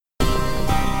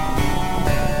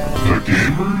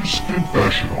Games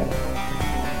Confessional.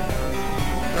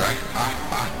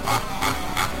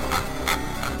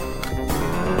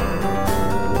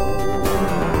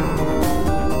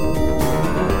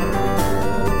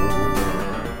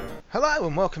 Hello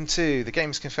and welcome to the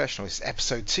Games Confessional. It's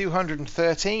episode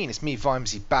 213. It's me,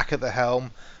 Vimesy, back at the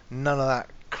helm. None of that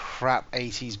crap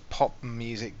 80s pop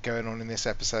music going on in this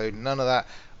episode. None of that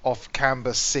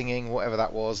off-canvas singing, whatever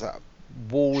that was, that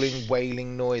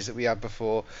wailing noise that we had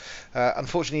before.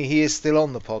 Unfortunately, he is still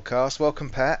on the podcast. Welcome,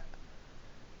 Pat.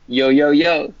 Yo, yo,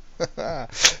 yo.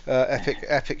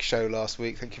 Epic show last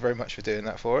week. Thank you very much for doing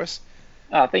that for us.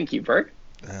 Ah, thank you, bro.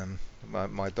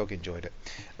 My dog enjoyed it.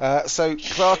 So,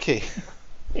 Clarky.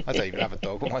 I don't even have a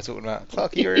dog. What am I talking about?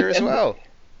 Clarky, you're here as well.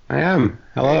 I am.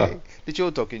 Hello. Hey. Did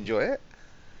your dog enjoy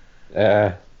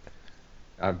it?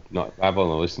 I've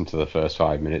only listened to the first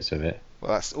 5 minutes of it.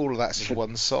 Well, that's just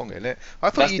one song, isn't it? I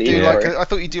thought you'd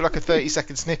do like a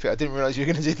 30-second snippet. I didn't realise you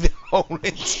were going to do the whole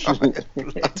entire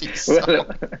bloody song.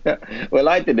 Well,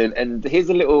 I didn't. And here's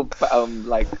a little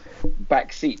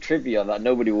backseat trivia that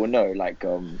nobody will know. Not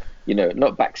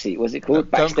backseat. What's it called?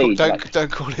 Backstage.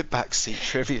 Don't call it backseat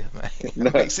trivia, mate. It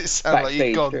makes it sound like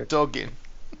you've gone dogging.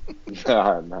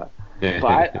 No.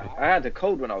 But I had a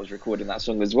cold when I was recording that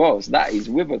song as well. So that is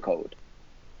with a cold.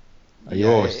 You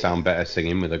always sound better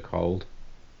singing with a cold.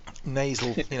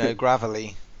 Nasal,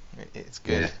 gravelly. It's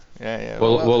good. Yeah.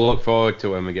 We'll look forward to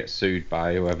when we get sued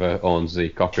by whoever owns the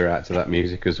copyright to that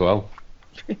music as well.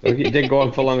 It didn't go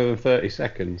on for longer than 30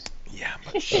 seconds. Yeah,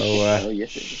 but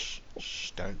yes.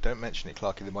 Don't mention it,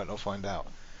 Clarky. They might not find out.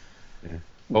 Yeah.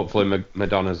 Hopefully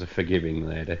Madonna's a forgiving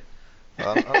lady.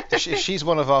 If she's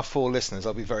one of our 4 listeners,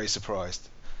 I'll be very surprised.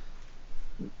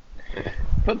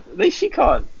 But she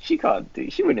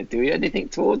wouldn't do anything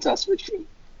towards us, would she?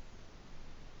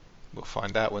 We'll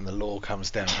find out when the law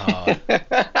comes down hard.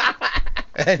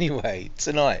 Anyway,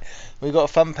 tonight we've got a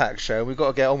fun-packed show. We've got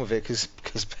to get on with it because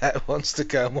Pat wants to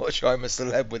go and watch I'm a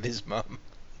Celeb with his mum.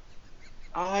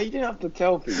 You didn't have to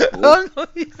tell people. I'm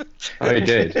not even joking. Oh, he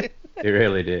did. He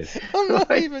really did. I'm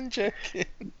not even joking.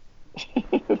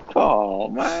 Oh,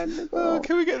 man.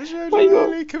 Can we get the show done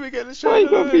early? Can we get the show done early?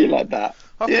 Why you gotta be like that?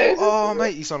 I thought,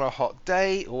 mate, he's on a hot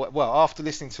date. Well, after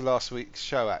listening to last week's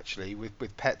show, actually,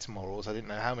 with Pet's morals, I didn't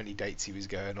know how many dates he was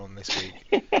going on this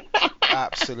week.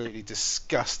 Absolutely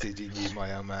disgusted in you,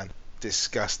 my old man.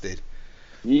 Disgusted.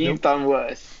 You've done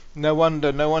worse. No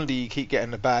wonder you keep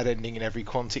getting a bad ending in every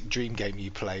Quantic Dream game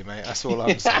you play, mate. That's all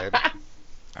I'm saying.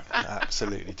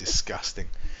 Absolutely disgusting.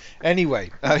 Anyway,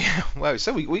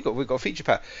 so we got a feature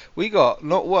pack. We got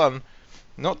not 1,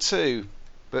 not 2,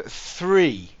 but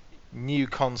 3 new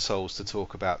consoles to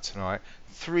talk about tonight.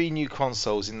 3 new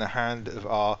consoles in the hand of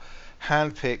our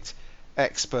hand-picked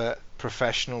expert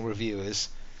professional reviewers.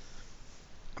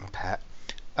 And Pat.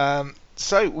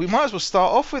 So we might as well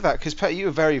start off with that because Pat, you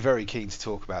were very, very keen to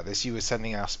talk about this. You were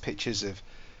sending us pictures of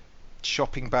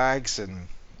shopping bags and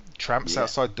tramps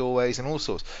outside doorways and all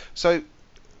sorts. So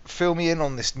fill me in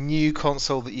on this new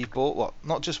console that you bought. Well,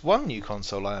 not just one new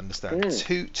console, I understand.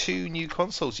 Two new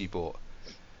consoles you bought.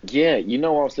 Yeah, I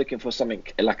was looking for something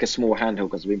like a small handheld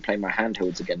because I've been playing my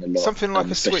handhelds again a lot. Something like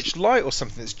a Switch Lite or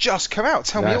something that's just come out.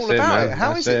 Tell me all about it.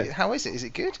 How is it? How is it? Is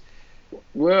it good?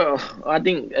 Well, I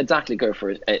didn't exactly go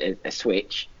for a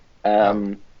Switch.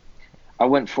 I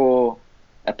went for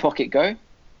a Pocket Go.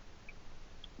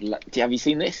 Have you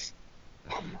seen this?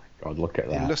 Oh my God, look at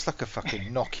that. It looks like a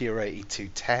fucking Nokia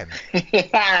 8210.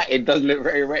 It does look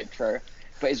very retro,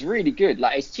 but it's really good.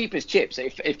 Like, it's cheap as chips.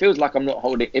 It feels like I'm not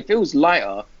holding... It feels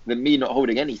lighter than me not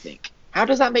holding anything. How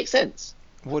does that make sense?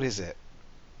 What is it?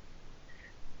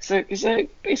 So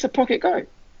it's a Pocket Go.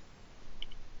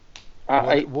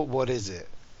 What is it?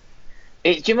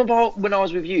 Do you remember when I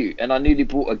was with you and I nearly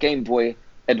bought a Game Boy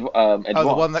Advance? Oh,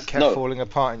 the one that kept falling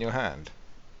apart in your hand?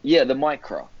 Yeah, the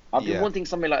Micro. I've been wanting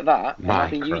something like that, and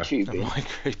I've been YouTubing.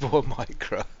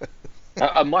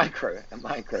 A micro.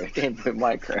 Game Boy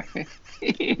Micro.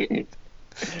 Beep,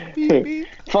 beep.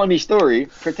 Funny story,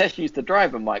 Pritesh used to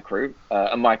drive a Micro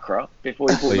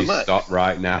before he bought the merch. Stop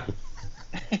right now.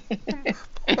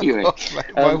 Anyway,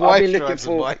 my wife drives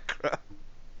a Micro.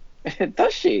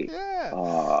 Does she? Yeah.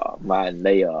 Oh man,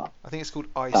 they are. I think it's called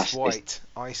Ice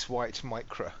White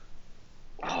Micro.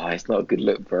 Oh, it's not a good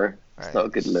look, bro. It's not a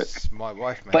good look. My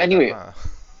wife made But anyway,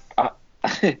 that.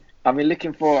 I've been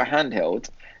looking for a handheld,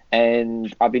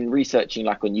 and I've been researching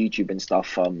like on YouTube and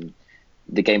stuff.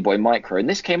 The Game Boy Micro, and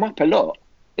this came up a lot,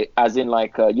 as in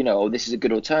like this is a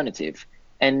good alternative,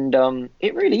 and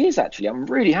it really is actually. I'm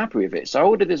really happy with it. So I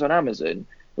ordered this on Amazon.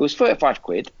 It was 35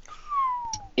 quid.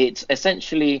 It's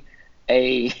essentially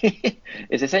an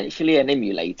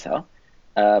emulator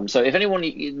So if anyone,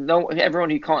 everyone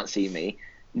who can't see me,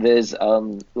 there's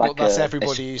Well, like that's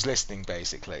everybody who's listening,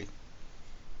 basically.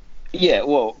 yeah.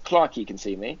 Well, Clarky can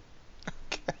see me.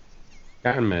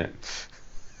 Can mate.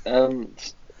 Um,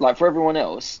 like for everyone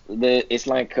else, it's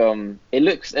like it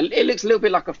looks a little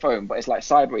bit like a phone, but it's like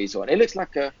sideways on. It looks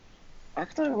like a I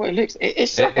don't know what it looks.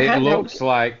 It's like a It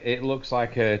handheld. looks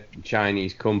like a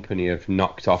Chinese company have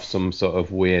knocked off some sort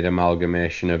of weird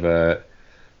amalgamation of a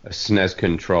SNES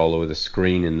controller with a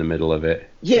screen in the middle of it.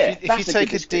 Yeah, If you that's a good take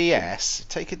a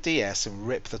description. DS and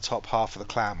rip the top half of the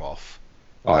clam off,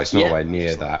 Oh, that's it's what Yeah. nowhere it near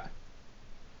looks like. that.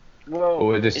 But Well,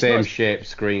 with the it's not. same shaped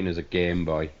screen as a Game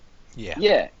Boy. Yeah,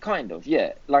 Yeah, kind of.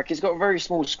 Yeah, like it's got a very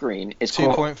small screen. It's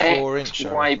got 2.4 X, inch,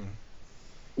 I Y, reckon.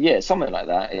 yeah, something like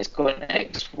that. It's got an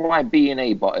X, Y, B, and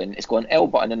A button. It's got an L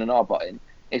button and an R button.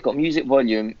 It's got music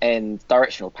volume and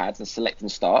directional pads and select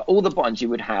and start. All the buttons you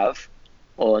would have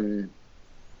on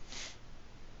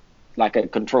like a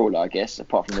controller, I guess,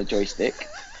 apart from the joystick.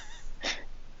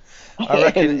 I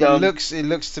reckon And it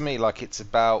looks to me like it's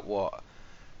about what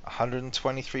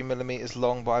 123 millimeters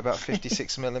long by about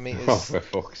 56 Oh, millimeters for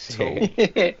fuck's tall.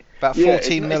 sake. About yeah,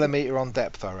 14 millimeter on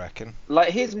depth, I reckon. like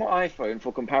here's my iPhone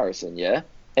for comparison, yeah,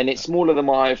 and it's smaller than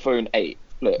my iPhone 8.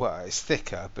 Look, Well, it's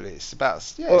thicker, but it's about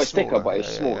oh, it's it's thicker, smaller. but it's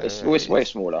small. Yeah, It's it way is.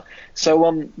 smaller. So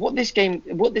what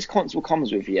this console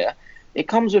comes with, yeah, it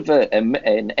comes with an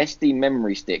SD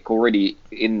memory stick already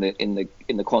in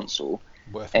the console,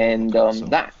 Worth more than the and console.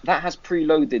 that has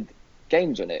preloaded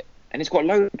games on it, and it's got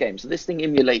load of games. So this thing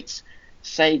emulates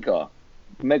Sega,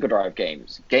 Mega Drive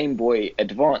games, Game Boy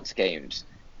Advance games,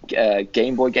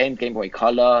 Game Boy games, Game Boy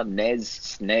Color,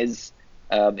 NES, SNES.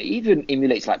 It even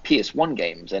emulates like PS1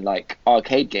 games and like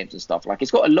arcade games and stuff. Like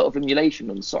it's got a lot of emulation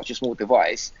on such a small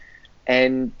device,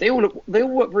 and they all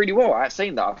work really well. I'm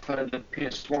saying that I've heard the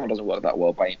PS1 doesn't work that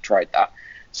well, but I ain't tried that.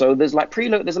 So there's like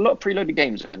there's a lot of preloaded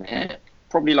games in here.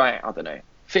 Probably like I don't know,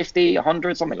 50,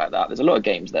 100, something like that. There's a lot of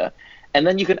games there, and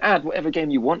then you can add whatever game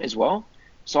you want as well.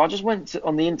 So I just went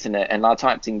on the internet and I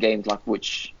typed in games like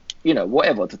which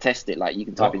whatever to test it. Like you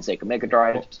can type in What, Sega Mega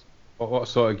Drive. what what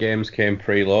sort of games came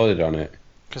preloaded on it?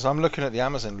 Because I'm looking at the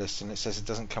Amazon list and it says it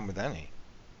doesn't come with any.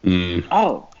 Mm.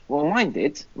 Oh, well, mine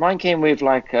did. Mine came with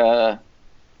like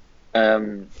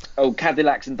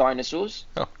Cadillacs and dinosaurs.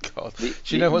 Oh God! The,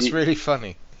 Do you know what's the, really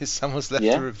funny? Is someone's left a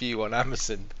yeah, review on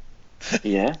Amazon,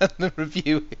 yeah. and the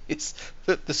review is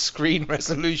that the screen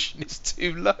resolution is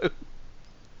too low.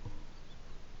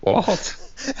 What?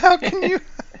 How can you?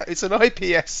 It's an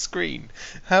IPS screen.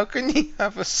 How can you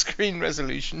have a screen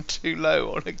resolution too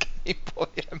low on a Game Boy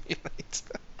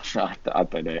emulator? I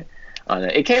don't know. I don't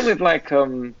know. It came with like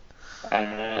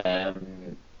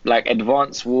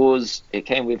Advance Wars. It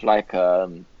came with like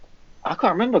I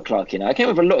can't remember Clark. It came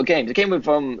with a lot of games. It came with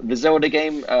the Zelda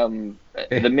game,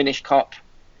 the Minish Cup.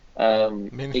 It No,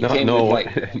 came with no,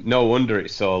 like no wonder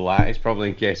it's so light. It's probably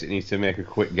in case it needs to make a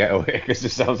quick getaway because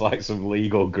it sounds like some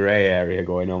legal grey area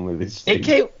going on with this it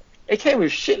thing. came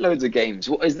with shitloads of games.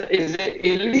 What is that? Is it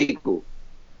illegal?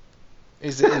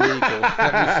 Is it illegal?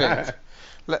 Let me think.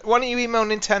 Why don't you email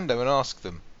Nintendo and ask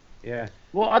them? Yeah.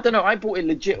 Well, I don't know. I bought it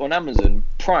legit on Amazon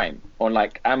Prime, on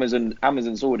like Amazon.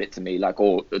 Amazon sold it to me, like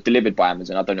or delivered by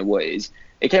Amazon. I don't know what it is.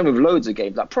 It came with loads of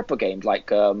games, like proper games,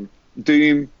 like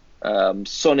Doom,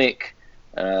 Sonic,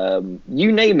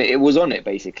 you name it. It was on it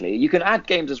basically. You can add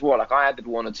games as well. Like I added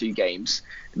one or two games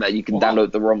that you can What?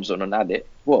 download the ROMs on and add it.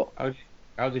 What?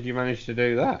 How did you manage to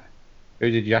do that? Who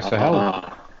did you ask for help?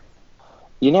 Ah,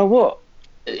 you know what?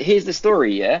 Here's the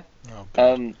story. Yeah. Oh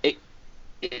God.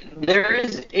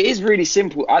 It is really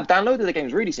simple. I downloaded the game.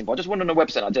 It's really simple. I just went on a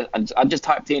website. I just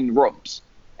typed in ROMs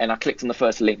and I clicked on the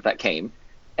first link that came,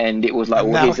 and it was like,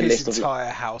 And well, now here's a his list of entire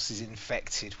house is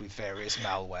infected with various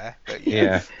malware. But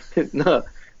yeah. Yeah. no.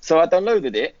 So I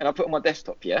downloaded it and I put it on my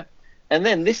desktop. Yeah, and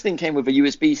then this thing came with a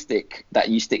USB stick that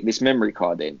you stick this memory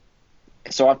card in.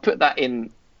 So I put that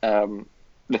in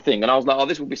the thing, and I was like, oh,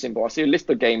 this will be simple. I see a list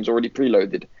of games already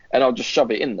preloaded, and I'll just shove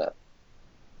it in there.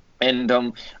 And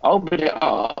I opened it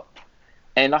up,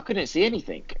 and I couldn't see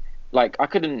anything. Like I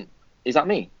couldn't. Is that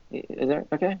me? Is that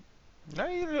okay? No,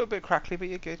 you're a little bit crackly, but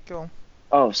you're good. Go on.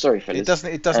 Oh, sorry, It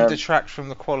fellas. doesn't detract from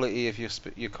the quality of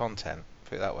your content.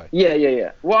 Put it that way.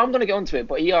 Yeah. Well, I'm gonna get onto it,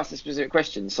 but he asked a specific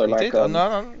question. So You like, did? Oh,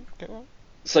 no. Go on.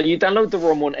 so you download the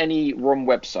ROM on any ROM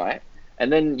website,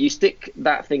 and then you stick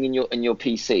that thing in your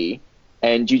PC,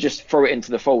 and you just throw it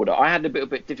into the folder. I had a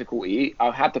bit difficulty.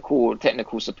 I had to call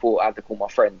technical support. I had to call my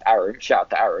friend Aaron. Shout out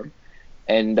to Aaron.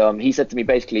 And he said to me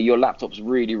basically, your laptop's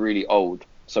really, really old,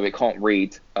 so it can't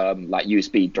read like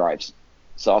USB drives.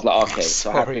 So I was like, okay. So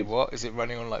I had Sorry, to, what? Is it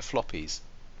running on like floppies?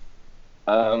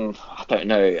 I don't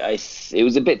know. It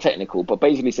was a bit technical, but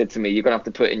basically said to me, "You're gonna have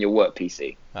to put in your work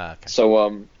PC." Ah, okay.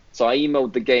 So I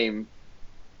emailed the game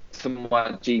to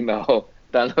my Gmail,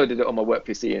 downloaded it on my work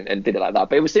PC, and did it like that.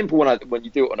 But it was simple when you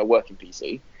do it on a working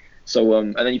PC. So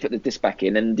and then you put the disc back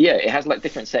in, and yeah, it has like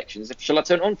different sections. Shall I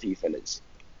turn it on for you, fellas?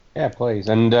 Yeah, please.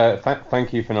 And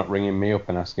thank you for not ringing me up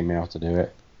and asking me how to do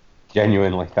it.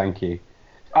 Genuinely, thank you.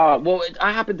 Well,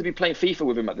 I happened to be playing FIFA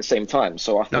with him at the same time,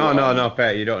 so I thought. No,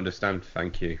 Peter, you don't understand.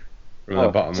 Thank you from the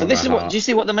bottom so of this my is heart. what. Do you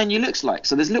see what the menu looks like?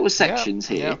 So there's little sections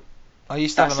here. Yeah. I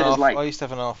used to have That says, like- I used to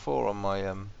have an R4 on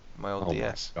my my old Oh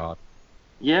DS. my God.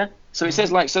 Yeah. So it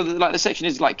says like the section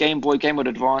is like Game Boy, Game Boy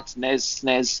Advance, NES,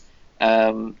 SNES,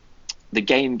 the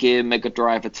Game Gear, Mega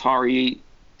Drive, Atari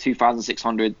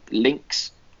 2600,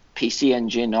 Lynx, PC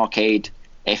Engine, Arcade,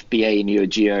 FBA, Neo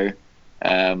Geo,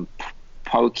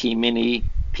 Poke Mini,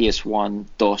 PS1,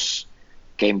 DOS,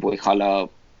 Game Boy Color.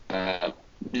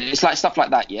 It's like stuff like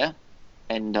that, yeah.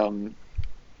 And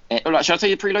like, should I tell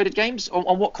you preloaded games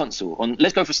on what console?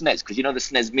 Let's go for SNES because you know the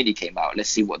SNES Mini came out. Let's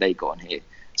see what they got on here.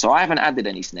 So I haven't added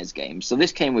any SNES games. So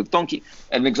this came with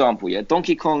an example, yeah.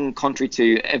 Donkey Kong Country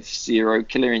 2, F-Zero,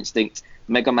 Killer Instinct,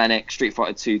 Mega Man X, Street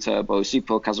Fighter 2 Turbo,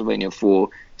 Super Castlevania 4,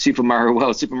 Super Mario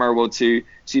World, Super Mario World 2,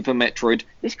 Super Metroid.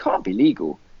 This can't be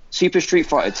legal. Super Street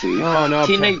Fighter 2, No,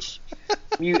 Teenage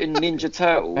Mutant Ninja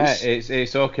Turtles.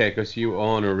 It's okay because you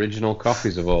own original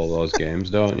copies of all those games,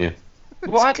 don't you?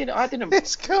 Well, I didn't.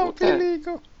 This can't be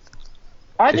legal.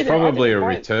 It's probably a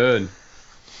return. Do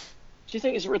you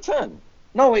think it's a return?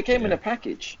 No, it came in a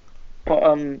package. But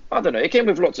I don't know. It came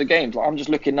with lots of games. Like, I'm just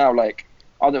looking now. Like,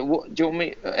 I don't. What do you want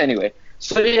me? Anyway,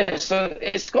 so yeah. So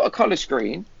it's got a color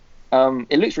screen.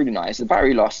 It looks really nice. The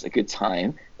battery lasts a good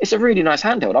time. It's a really nice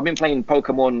handheld. I've been playing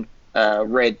Pokemon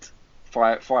Red,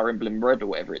 Fire Emblem Red, or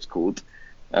whatever it's called.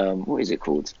 What is it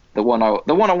called? The one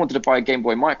I wanted to buy a Game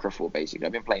Boy Micro for. Basically,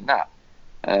 I've been playing that.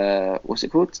 What's it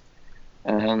called?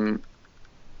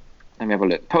 Let me have a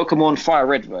look. Pokemon Fire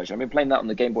Red version. I've been playing that on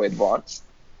the Game Boy Advance.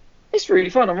 It's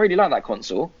really fun. I really like that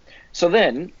console. So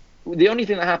then, the only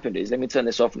thing that happened is, let me turn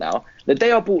this off now. The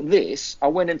day I bought this, I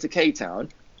went into K-Town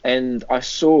and I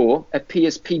saw a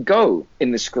PSP Go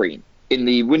in the screen, in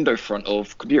the window front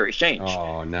of Computer Exchange.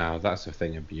 Oh, no, that's a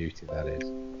thing of beauty, that is.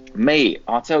 Mate,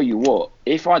 I'll tell you what.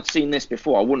 If I'd seen this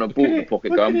before, I wouldn't have bought the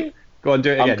Pocket Go. Go on,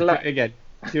 do it I'm again. glad- Do it again.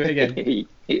 Do it again.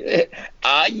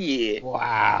 Yeah.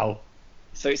 Wow.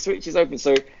 So it switches open.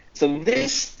 So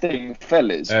this thing,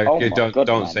 fellas. Oh my God,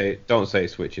 don't man. say it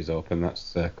switches open.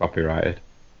 That's copyrighted.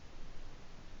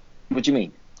 What do you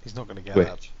mean? He's not going to get Switch.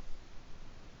 that.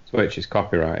 Switch is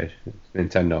copyrighted. It's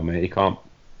Nintendo, mate. You can't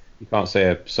say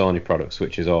a Sony product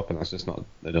switches open. That's just not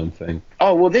a done thing.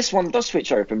 Oh well, this one does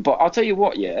switch open. But I'll tell you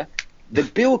what, yeah, the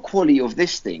build quality of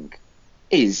this thing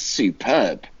is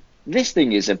superb. This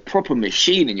thing is a proper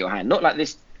machine in your hand, not like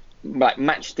this, like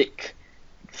matchstick,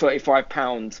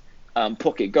 £35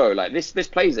 Pocket Go. Like this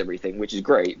plays everything, which is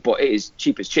great, but it is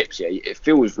cheap as chips. Yeah, it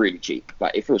feels really cheap.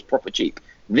 Like it feels proper cheap.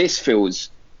 This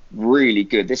feels really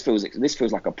good. This feels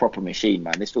like a proper machine,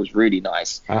 man. This feels really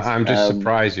nice. I'm just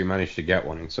surprised you managed to get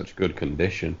one in such good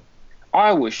condition.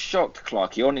 I was shocked,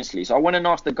 Clarky, honestly. So I went and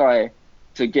asked the guy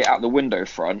to get out the window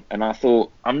front, and I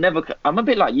thought I'm a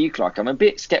bit like you, Clark. I'm a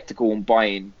bit skeptical on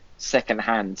buying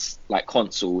second-hand like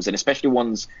consoles, and especially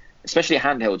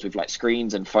handhelds with like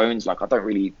screens and phones. Like I don't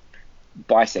really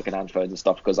buy second-hand phones and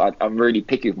stuff because I'm really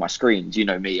picky with my screens. You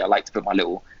know me. I like to put my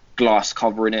little glass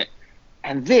cover in it.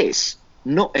 And this,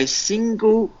 not a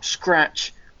single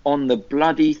scratch on the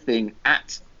bloody thing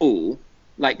at all.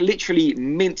 Like literally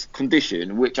mint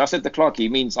condition, which I said to Clarky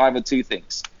means either two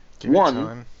things. Give it One,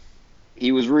 time.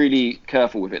 he was really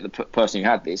careful with it, the person who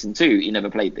had this, and two, he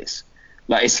never played this.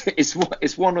 Like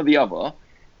it's one or the other.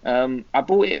 I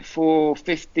bought it for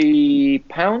 £50,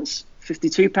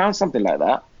 £52, something like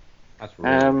that. That's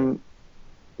really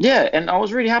Yeah, and I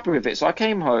was really happy with it. So I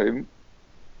came home.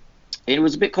 It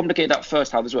was a bit complicated at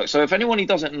first how this works. So if anyone who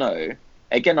doesn't know,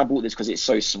 again, I bought this because it's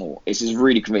so small. This is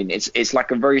really convenient. It's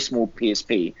like a very small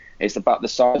PSP. It's about the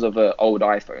size of an old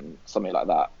iPhone, something like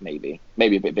that, maybe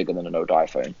a bit bigger than an old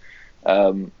iPhone.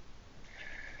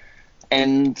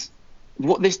 And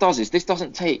what this does is this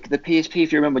doesn't take the PSP.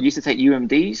 If you remember, used to take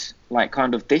UMDs, like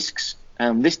kind of discs.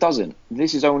 This doesn't.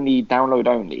 This is only download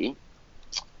only,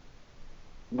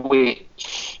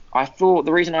 which I thought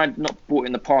the reason I'd not bought it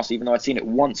in the past, even though I'd seen it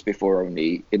once before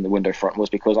only in the window front, was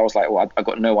because I was like, well, I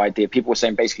got no idea. People were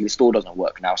saying basically the store doesn't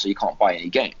work now, so you can't buy any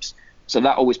games. So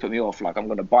that always put me off. Like I'm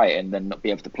going to buy it and then not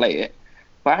be able to play it.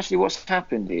 But actually, what's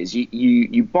happened is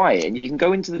you buy it and you can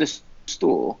go into the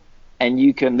store and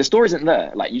you can. The store isn't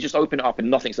there. Like you just open it up and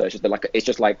nothing's there. It's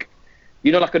just like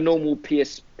you know, like a normal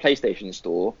PlayStation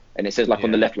store, and it says like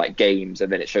on the left like games,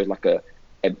 and then it shows like a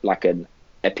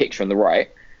picture on the right.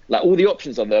 Like all the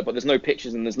options are there, but there's no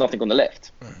pictures and there's nothing on the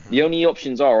left. The only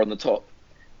options are on the top,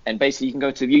 and basically you can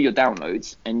go to view your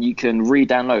downloads and you can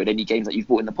re-download any games that you've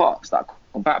bought in the past that are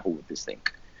compatible with this thing.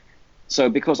 So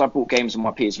because I bought games on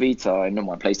my PS Vita and on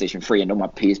my PlayStation 3 and on my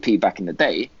PSP back in the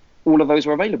day, all of those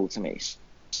were available to me.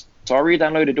 So I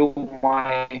re-downloaded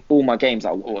all my games,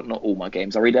 or not all my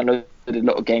games. I re-downloaded a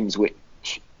lot of games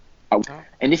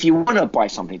and if you want to buy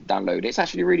something to download, it's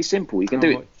actually really simple. You can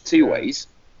do it two ways.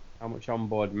 How much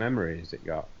onboard memory has it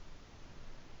got?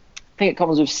 I think it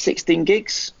comes with 16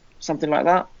 gigs, something like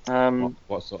that.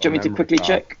 What sort do you want me to quickly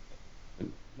check?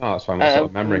 No, that's fine. What sort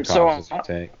of memory cards does it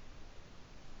take?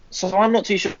 So I'm not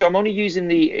too sure. I'm only using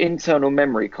the internal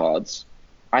memory cards.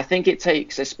 I think it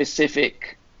takes a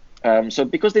specific... so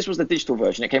because this was the digital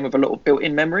version, it came with a little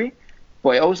built-in memory,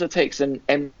 but it also takes an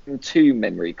M2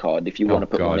 memory card if you want to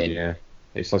put one in. Yeah.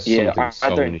 It's like something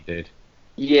Sony did.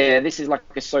 Yeah, this is like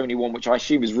a Sony one, which I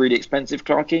assume is really expensive,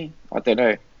 Clarky. I don't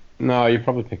know. No, you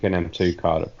probably pick an M2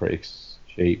 card at pretty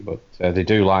cheap, but they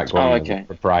do like going with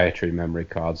proprietary memory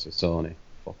cards of Sony.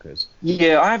 Fuckers.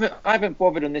 Yeah, I haven't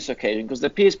bothered on this occasion because the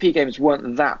PSP games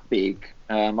weren't that big.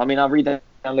 I mean, I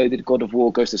re-downloaded God of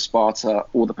War, Ghost of Sparta,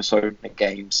 all the Persona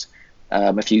games,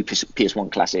 a few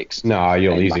PS1 classics. No,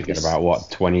 you'll easily get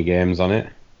about 20 games on it.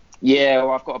 Yeah,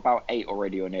 well, I've got about 8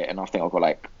 already on it, and I think I've got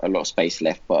like a lot of space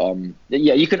left. But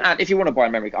yeah, you can add if you want to buy a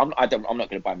memory card. I'm not going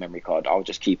to buy a memory card. I'll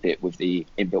just keep it with the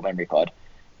inbuilt memory card.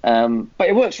 But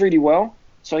it works really well.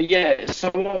 So yeah, so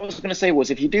what I was going to say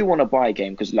was, if you do want to buy a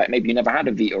game, because like maybe you never had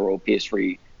a Vita or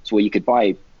PS3, so where you could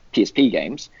buy PSP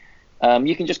games,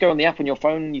 you can just go on the app on your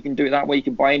phone. You can do it that way. You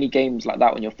can buy any games like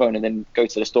that on your phone and then go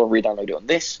to the store and re-download it on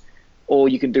this, or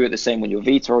you can do it the same on your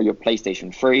Vita or your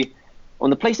PlayStation 3. On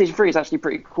the PlayStation 3, it's actually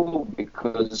pretty cool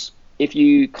because if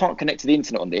you can't connect to the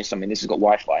internet on this, I mean, this has got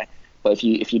Wi-Fi, but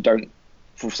if you don't,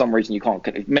 for some reason you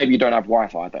can't, maybe you don't have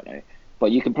Wi-Fi, I don't know.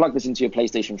 But you can plug this into your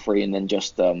PlayStation 3 and then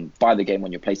just buy the game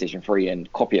on your PlayStation 3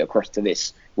 and copy it across to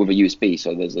this with a USB.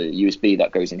 So there's a USB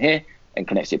that goes in here and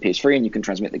connects to your PS3, and you can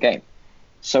transmit the game.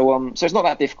 So it's not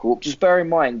that difficult. Just bear in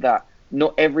mind that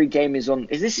not every game is on.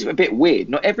 This is a bit weird.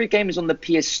 Not every game is on the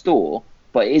PS Store,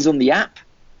 but it is on the app.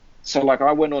 So like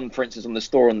I went on, for instance, on the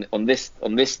store on this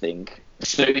thing.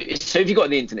 So if you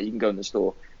got the internet, you can go in the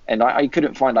store. And I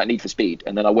couldn't find like Need for Speed,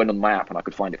 and then I went on my app and I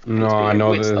could find it. No, I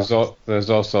know there's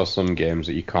also some games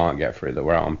that you can't get through that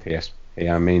were out on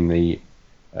PSP. I mean the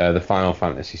Final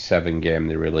Fantasy VII game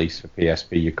they released for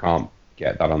PSP, you can't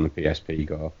get that on the PSP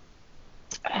Go.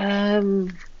 I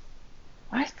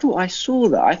thought I saw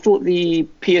that. I thought the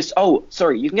PS. Oh,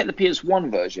 sorry, you can get the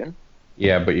PS1 version.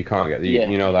 Yeah, but you can't get the.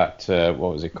 You know that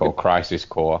what was it called? Crisis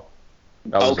Core.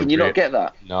 Can you not get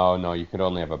that? No, you could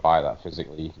only ever buy that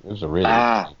physically. It was a really.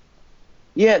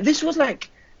 Yeah, this was like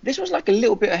a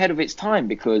little bit ahead of its time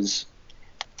because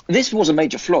this was a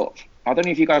major flop. I don't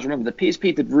know if you guys remember, the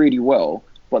PSP did really well,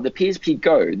 but the PSP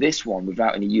Go, this one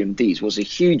without any UMDs, was a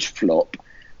huge flop.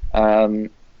 And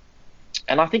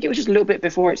I think it was just a little bit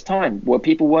before its time, where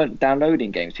people weren't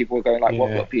downloading games. People were going like,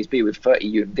 "What got PSP with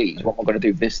 30 UMDs? What am I going to do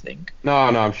with this thing?" No,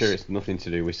 I'm sure it's nothing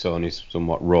to do with Sony's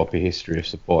somewhat ropey history of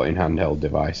supporting handheld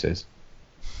devices.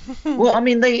 Well, I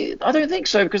mean, I don't think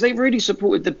so, because they really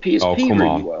supported the PSP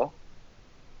really well.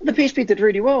 The PSP did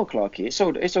really well, Clarky. It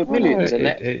sold millions.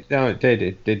 It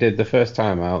did. They did the first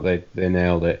time out. They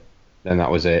nailed it. Then that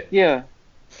was it. Yeah.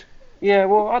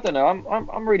 Well, I don't know.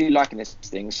 I'm really liking this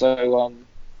thing. So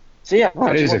yeah. Well,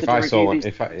 it is. If I saw one,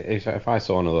 if I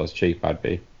saw one of those cheap, I'd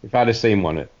be. If I'd have seen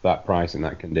one at that price in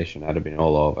that condition, I'd have been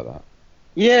all over that.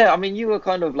 Yeah, I mean, you were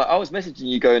kind of like, I was messaging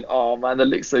you going, "Oh man, that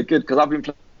looks so good," because I've been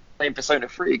playing Persona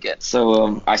 3 again.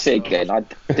 So I say again, I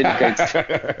didn't go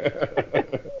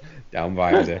to down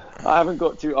by it. I haven't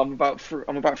got to. I'm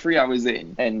about 3 hours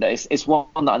in, and it's one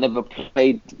that I never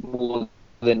played more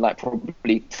than like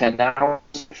probably 10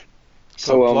 hours.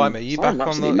 So are you back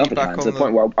on the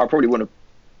point where I probably want to.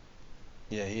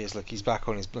 Yeah, he is. Look, he's back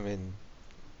on his blooming.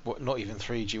 What? Not even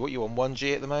 3G. What, you on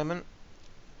 1G at the moment?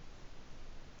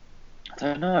 I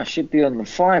don't know. I should be on the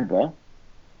fibre.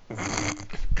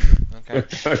 Okay.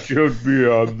 I should be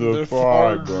on the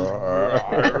fibre.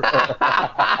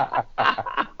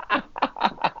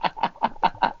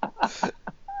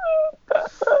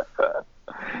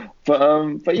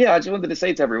 But yeah, I just wanted to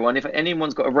say to everyone, if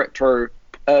anyone's got a retro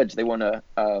urge, they want to,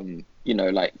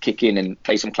 like kick in and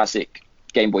play some classic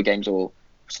Game Boy games or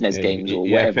SNES games or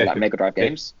whatever, like Mega Drive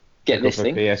games, get this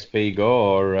thing. PSP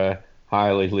Go or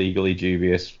highly legally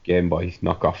dubious Game Boy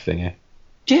knockoff thingy.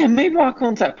 Yeah, maybe I'll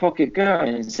contact Pocket Girl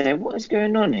and say, what is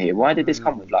going on here? Why did this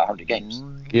come with like 100 games?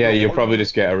 Yeah, you'll probably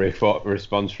just get a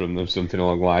response from them, something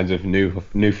along the lines of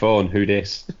new phone, who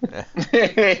dis?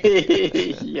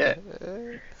 Yeah.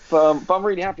 But I'm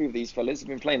really happy with these fellas. I've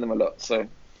been playing them a lot, so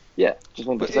yeah, just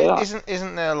wanted But to say that.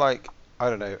 isn't there like, I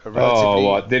don't know, a Oh, relatively?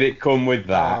 what? Did it come with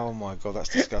that? Oh my god, that's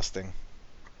disgusting.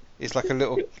 It's like a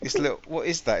little. It's little. What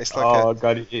is that? It's like Oh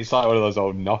god, it's like one of those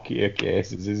old Nokia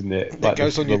cases, isn't it? That Like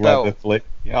goes on the your leather belt. flip.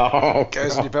 Oh,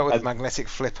 goes on your belt with has, a magnetic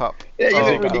flip up. Yeah, you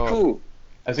Oh, look really God. cool.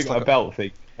 has it It's got like a belt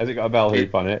thing? Has it got a bell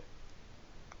hoop on it?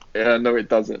 Yeah, no, it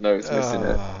doesn't. No, it's missing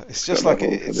it. It's just got like no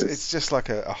hole for this. it's just like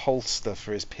a holster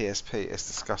for his PSP. It's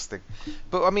disgusting.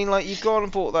 But I mean, like you've gone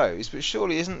and bought those, but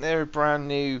surely isn't there a brand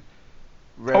new?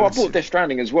 Oh, I bought Death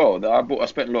Stranding as well. I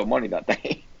spent a lot of money that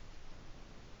day.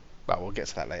 Well, we'll get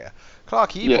to that later.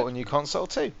 Clarky, you Yeah. bought a new console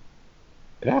too,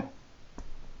 Did I?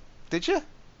 did you?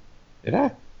 Did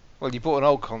I? Well, you bought an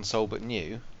old console but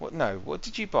new. What? No, what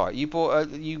did you buy? You bought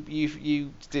a you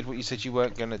did what you said you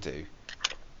weren't gonna do.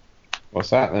 What's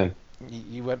that then?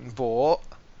 You went and bought.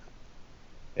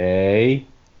 Say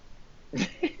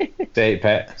it,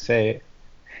 pet. Say it.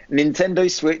 Nintendo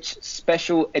Switch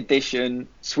Special Edition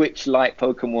Switch Lite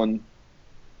Pokemon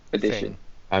Edition. Thing.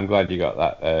 I'm glad you got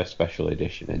that special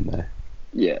edition in there.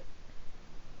 Yeah.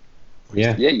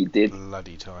 Yeah. Yeah, you did.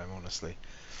 Bloody time, honestly.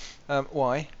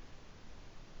 Why?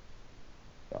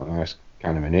 Oh, it's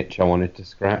kind of an itch I wanted to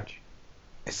scratch.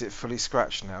 Is it fully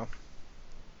scratched now?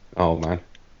 Oh man,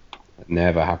 it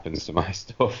never happens to my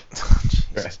stuff.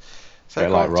 Jesus. So Very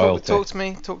come like on, royalty. talk to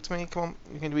me. Come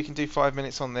on, we can do 5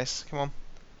 minutes on this. Come on.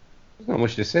 There's not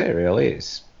much to say really.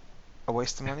 It's A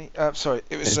waste of money. Sorry,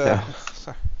 it was. No.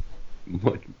 Sorry.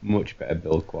 much better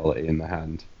build quality in the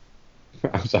hand.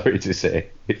 I'm sorry to say,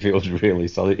 it feels really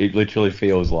solid. It literally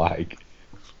feels like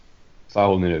it's like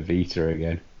holding a Vita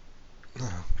again.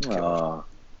 Oh.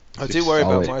 I It's do worry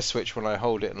about solid. my Switch when I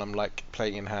hold it and I'm like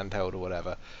playing in handheld or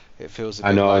whatever. It feels a bit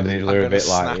I know, like they're I'm a gonna bit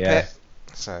like, snap yeah. it.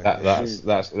 So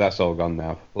That's all gone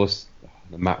now. Plus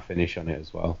the matte finish on it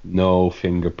as well. No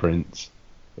fingerprints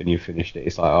when you finished it.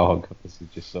 It's like, oh god, this is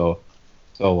just so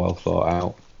well thought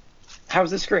out.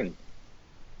 How's the screen?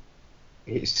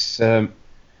 It's it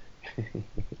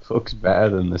looks better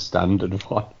than the standard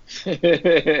one.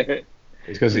 Yeah.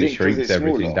 It's because You it think 'cause shrinks it's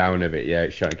everything smaller? down a bit. Yeah,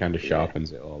 it kind of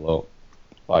sharpens it all up.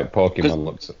 Like Pokemon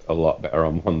looks a lot better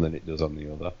on one than it does on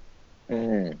the other.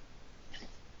 Mm.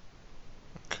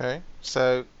 okay.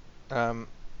 So,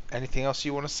 anything else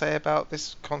you want to say about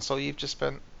this console you've just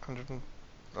spent 100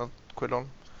 quid on?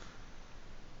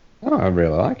 Oh, I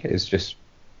really like it. It's just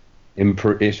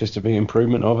it's just a big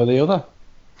improvement over the other.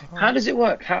 How does it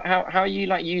work? How are you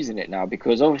like using it now?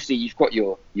 Because obviously you've got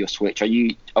your Switch. Are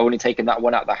you only taking that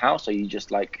one out of the house? Or are you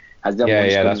just like has the other one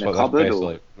just gone That's in the what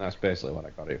cupboard? that's basically what I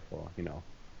got it for. You know,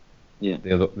 Yeah.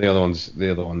 the other one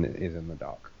is in the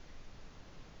dock.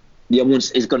 The other one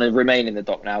is going to remain in the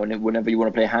dock now, and whenever you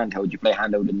want to play handheld, you play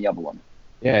handheld in the other one.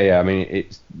 Yeah. I mean,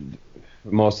 it's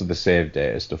most of the save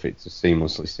data stuff. It just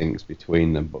seamlessly syncs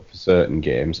between them. But for certain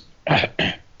games,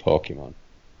 Pokemon,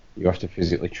 you have to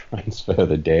physically transfer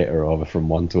the data over from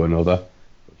one to another.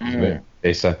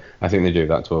 It's I think they do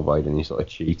that to avoid any sort of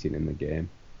cheating in the game.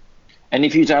 And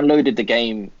if you downloaded the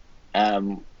game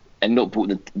and not bought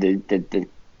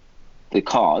the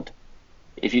card,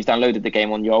 if you've downloaded the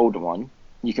game on your older one,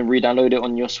 you can re-download it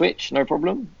on your Switch, no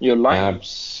problem. Your Lite.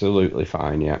 Absolutely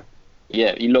fine, yeah.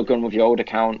 Yeah, you log on with your old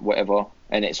account, whatever,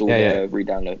 and it's all there,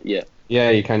 re-download. Yeah. Yeah,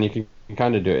 you can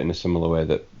kind of do it in a similar way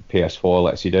that PS4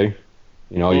 lets you do.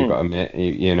 You know, you've got a mate,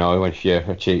 you know, when you're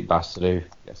a cheap bastard who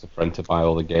gets a friend to buy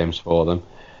all the games for them,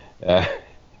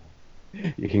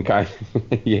 you can kind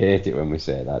of, you hate it when we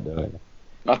say that, don't you?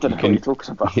 I don't know what you're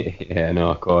talking about. Yeah, no,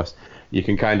 of course. You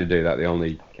can kind of do that. The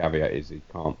only caveat is you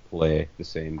can't play the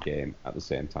same game at the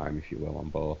same time, if you will, on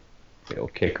both. It'll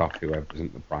kick off whoever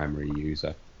isn't the primary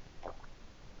user.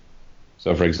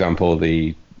 So, for example,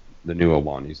 the newer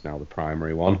one is now the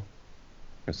primary one,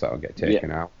 because that'll get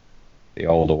taken out. The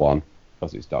older one,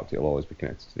 because it's docked, it'll always be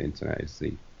connected to the internet, is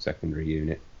the secondary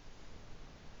unit.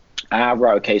 Ah,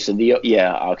 right, okay, so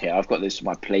I've got this on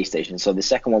my PlayStation. So the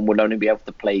second one will only be able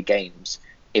to play games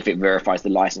if it verifies the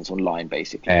license online,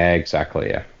 basically. Exactly,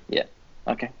 yeah. Yeah.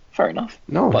 Okay, fair enough.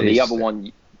 No, but the other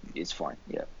one is fine,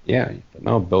 yeah. Yeah, but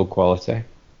no, build quality,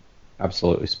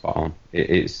 absolutely spot on.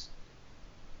 It's,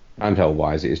 handheld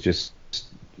wise, it's just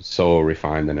so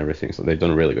refined and everything, so they've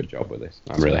done a really good job with this.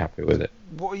 I'm really happy with it.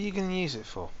 What are you going to use it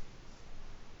for?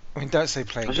 I mean, don't say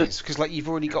playing I games, because like you've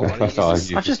already got one. That's all I've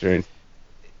used the screen.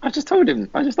 I just told him.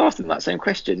 I just asked him that same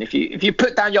question. If you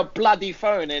put down your bloody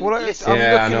phone and Well, listen, I'm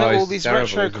Yeah, I looking know, at all it's these terrible,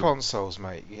 retro isn't it? consoles,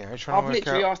 mate. You know, trying I've to work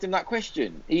literally out. asked him that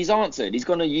question. He's answered. He's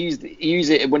gonna use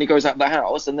it when he goes out the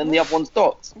house, and then the other one's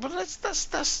docked. But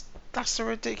that's a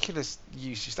ridiculous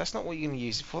usage. That's not what you're going to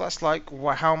use it for. That's like,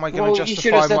 how am I going to Well, you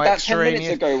should have justify said my that 10 minutes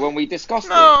extraneous? ago when we discussed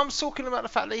No, it. I'm talking about the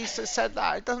fact that he said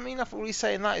that. It doesn't mean nothing. All he's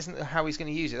saying that isn't how he's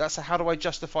going to use it. That's how do I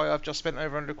justify I've just spent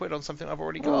over £100 on something I've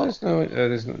already Well, got.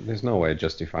 there's no way of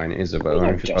justifying it, is there? We But I mean,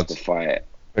 don't justify it.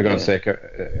 for God's Yeah. sake,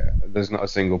 there's not a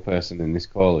single person in this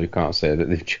call who can't say that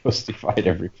they've justified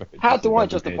every purchase. How do they've I ever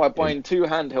justify made. buying 2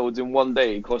 handhelds in one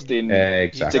day, costing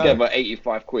Exactly. together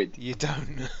 85 quid? You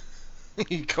don't.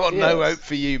 You got Yes. no hope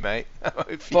for you, mate. No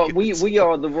hope for But you we at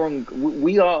all. are the wrong.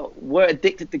 We're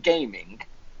addicted to gaming,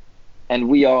 and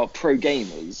we are pro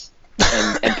gamers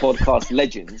and podcast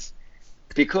legends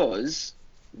because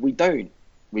we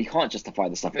can't justify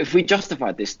this stuff. If we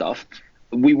justified this stuff,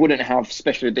 we wouldn't have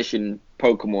special edition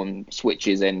Pokemon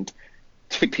Switches and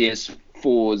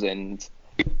PS4s and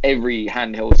every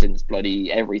handheld since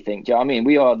bloody everything. Do you know what I mean?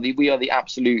 We are the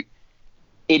absolute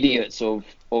idiots of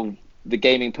the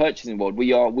gaming purchasing world.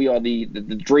 We are the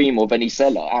dream of any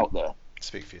seller out there.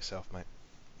 Speak for yourself, mate.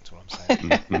 That's what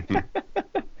I'm saying.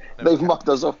 They've mugged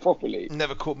us off properly.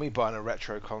 Never caught me buying a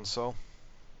retro console.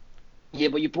 Yeah,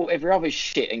 but you bought every other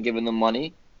shit and given them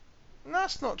money.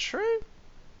 That's not true.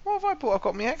 What have I bought? I've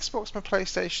got my Xbox, my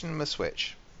PlayStation, my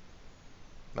Switch,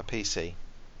 my PC.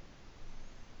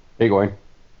 Keep going.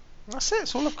 That's it.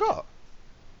 That's all I've got.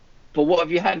 But what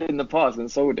have you had in the past and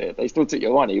sold it? They still took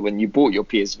your money when you bought your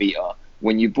PS Vita,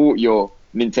 when you bought your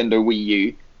Nintendo Wii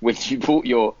U, when you bought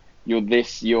your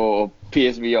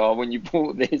PSVR, when you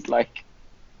bought this, like.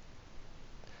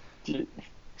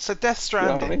 So Death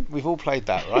Stranding, what I mean? we've all played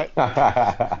that,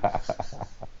 right?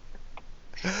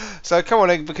 So come on,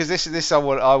 in, because this I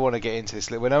want to get into this.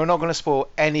 We're not going to spoil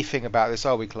anything about this,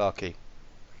 are we, Clarky?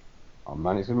 Oh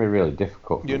man, it's gonna be really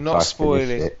difficult. You're once not I finish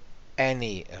spoiling it.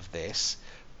 any of this.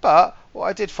 But what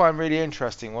I did find really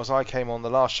interesting was I came on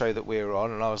the last show that we were on,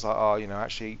 and I was like, oh,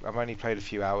 actually, I've only played a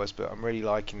few hours, but I'm really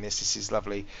liking this. This is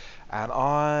lovely. And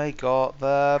I got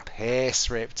the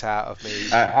piss ripped out of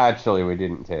me. Actually, we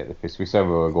didn't take the piss. We said we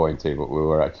were going to, but we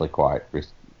were actually quite.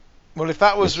 Well, if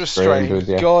that was restrained,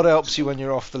 restrained, God helps you when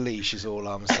you're off the leash, is all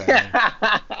I'm saying.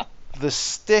 The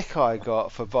stick I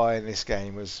got for buying this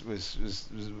game was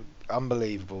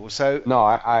unbelievable. So No,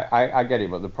 I get it,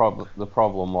 but the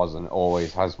problem was and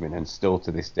always has been, and still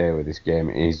to this day with this game,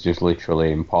 it is just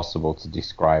literally impossible to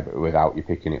describe it without you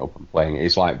picking it up and playing it.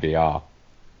 It's like VR.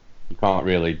 You can't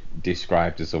really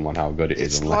describe to someone how good it is.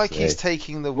 it's unless like they- he's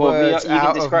taking the Well, words you can out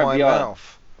of describe my VR.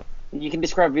 mouth. You can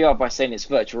describe VR by saying it's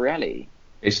virtual reality.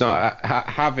 It's not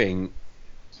having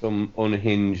some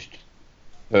unhinged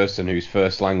person whose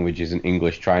first language isn't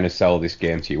English trying to sell this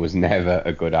game to you was never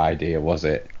a good idea, was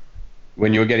it?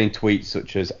 When you were getting tweets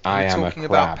such as "I am a talking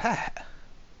about crab," Pet.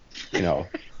 you know,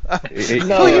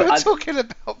 No, you were I- talking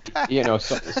about Pet. you know,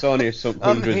 Sony have sunk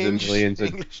hundreds of Unhinged millions of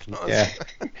English yeah,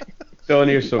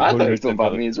 Sony have sunk I thought he was hundreds talking of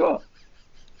about me millions. as well.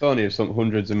 Sony have sunk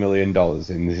hundreds of $1 million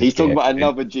in this. He's talking game. about And-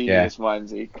 another genius,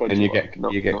 Ramsey. And you get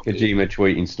Kojima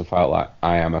tweeting stuff out like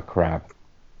 "I am a crab,"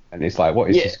 and it's like,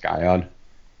 what is Yeah. this guy on?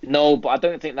 No, but I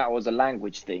don't think that was a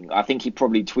language thing. I think he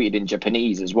probably tweeted in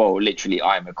Japanese as well. Literally,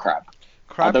 I am a crab.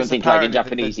 Crab I don't is think, like, in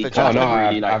apparently Japanese he the can't Oh no,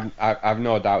 really, like- I've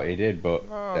no doubt he did, but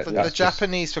Oh, the that's just-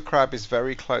 Japanese for crab is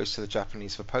very close to the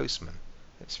Japanese for postman.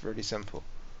 It's really simple.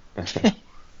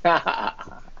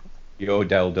 Your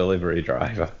Dell delivery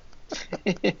driver.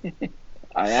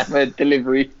 I am a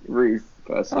delivery roof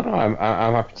person. Oh, no, I'm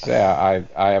happy to say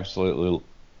I absolutely,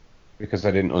 because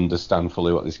I didn't understand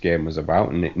fully what this game was about,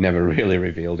 and it never really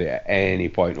revealed it at any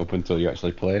point up until you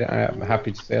actually played it. I'm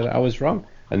happy to say that I was wrong,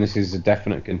 and this is a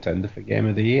definite contender for Game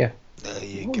of the Year. There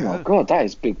you Oh go. my god, that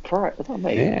is big pride. Oh,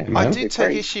 mate. Yeah, I man. do Big take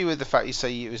praise. issue with the fact you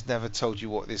say it was never told you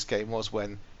what this game was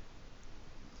when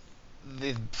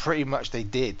pretty much they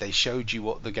did. They showed you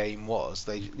what the game was.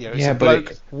 It's Yeah, a but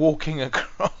bloke walking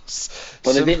across.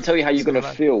 But they some- didn't tell you how you're some going to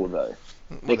land. feel, though.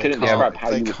 They couldn't can't- describe how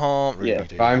they you would- can't really Yeah.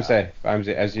 do But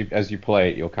that. as you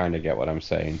play it, you'll kind of get what I'm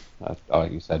saying.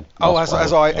 Like you said. Oh, that's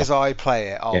as why- I play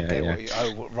it, I'll Yeah, get yeah. what you.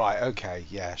 Oh, right, okay,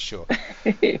 yeah, sure.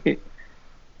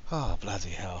 Oh,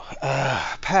 bloody hell.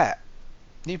 Pet,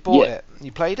 you bought Yeah. it.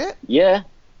 You played it? Yeah,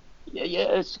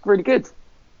 it's really good.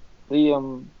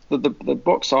 The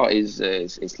box art is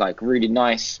it's like really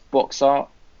nice box art.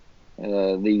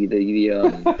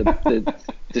 The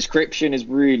description is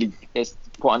really, it's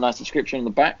quite a nice description on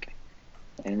the back,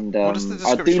 and What does the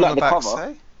I do description like on the the back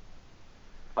cover. say?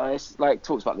 It's like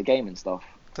talks about the game and stuff.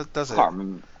 Does I it? can't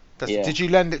remember. Yeah. Did you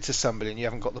lend it to somebody and you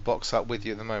haven't got the box up with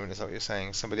you at the moment? Is that what you're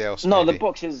saying? Somebody else? No, maybe? the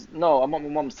box is no. I'm at my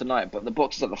mum's tonight, but the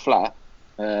box is at the flat.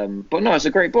 But no, it's a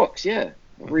great box. Yeah,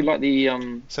 I really like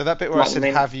the So that bit where I like the said,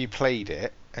 main. "Have you played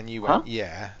it?" and you Huh? went,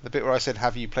 "Yeah." The bit where I said,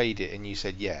 "Have you played it?" and you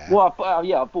said, "Yeah," Well,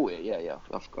 yeah, I bought it. Yeah,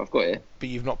 I've got it. but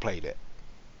you've not played it.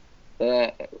 Uh,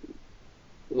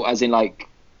 as in like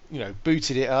You know,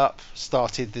 booted it up,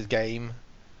 started the game.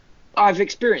 I've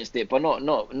experienced it, but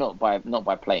not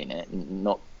by playing it,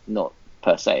 not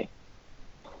per se.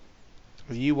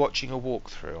 Were you watching a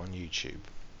walkthrough on YouTube?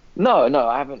 No,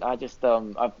 I haven't. I've just got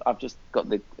I've just got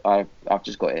it.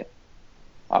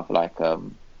 I've like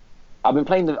I've been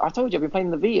playing I told you I've been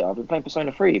playing the Vita. I've been playing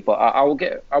Persona 3, but I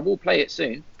will play it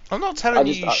soon. I'm not telling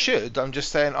you you should. I'm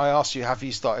just saying. I asked you, "Have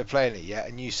you started playing it yet?"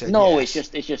 and you said, no. yes.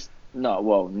 It's just no.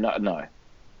 Well, no.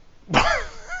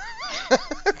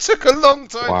 It took a long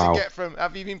time Wow. to get from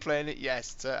 "Have you been playing it?"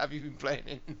 yes to "Have you been playing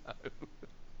it?" no.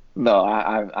 No,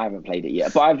 I haven't played it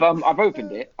yet, but I've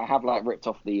opened it. I have like ripped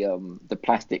off the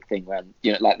plastic thing when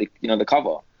like the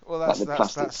cover. Well, like the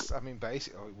that's plastic. I mean,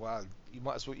 basically, wow. You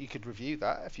might as well. You could review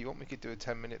that if you want. We could do a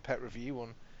 10-minute pet review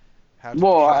on how did the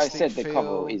Well, I plastic said the feel.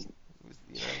 cover is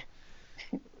You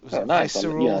know, was oh, it nice.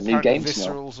 visceral? New Apparently, game smell.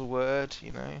 visceral's a word.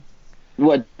 You know.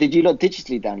 What did you not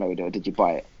digitally download it or did you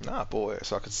buy it? No, I bought it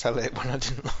so I could sell it when I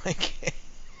didn't like it.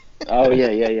 Oh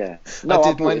yeah. No, I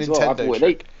did bought my it as well. I Nintendo bought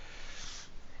trick. it.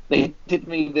 They did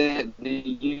me the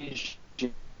usual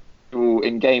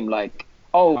in game like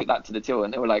that to the till,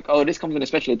 and they were like, oh, this comes in a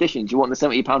special edition. Do you want the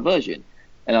 £70 version?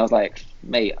 And I was like,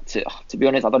 mate, to be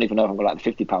honest, I don't even know if I'm gonna like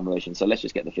the £50 version. So let's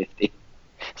just get the 50.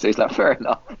 So it's like fair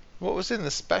enough. What was in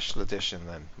the special edition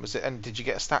then? Was it? And did you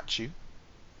get a statue?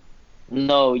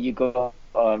 No, you got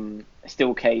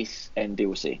steel case and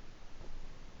DLC.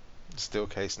 Steel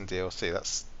case and DLC.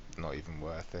 That's not even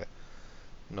worth it.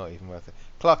 Not even worth it.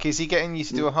 Clarky, is he getting you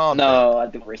to do a hard bit? No, I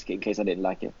didn't risk it in case I didn't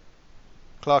like it.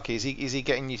 Clarky, is he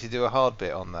getting you to do a hard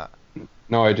bit on that?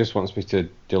 No, it just wants me to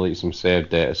delete some save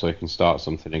data so I can start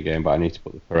something again, but I need to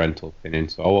put the parental pin in,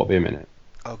 so I won't be a minute.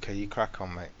 Okay, you crack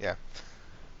on, mate. Yeah.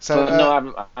 So But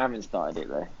no, I haven't started it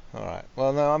though. all right.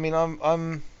 Well, no, I mean,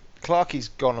 I'm Clarky's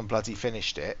gone and bloody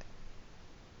finished it.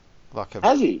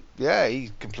 Has he? Yeah,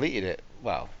 he completed it.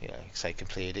 Well, say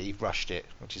completed it. He rushed it,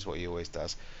 which is what he always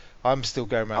does. I'm still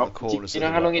going around the corners. Do you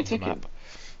know how long it of the took him?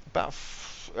 About.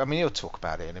 I mean, he'll talk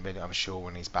about it in a minute, I'm sure,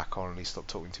 when he's back on and he's stopped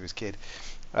talking to his kid.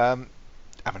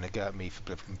 Having a go at me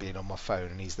for being on my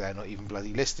phone, and he's there not even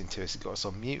bloody listening to us. He's got us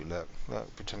on mute. Look,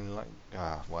 pretending like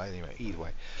well, anyway, either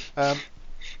way.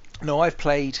 No, I've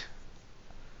played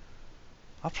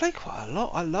quite a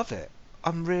lot. I love it.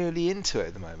 I'm really into it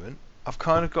at the moment. I've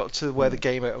kind of got to where the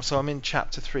game. So I'm in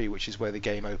chapter 3, which is where the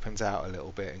game opens out a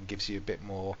little bit and gives you a bit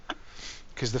more.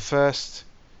 Because the first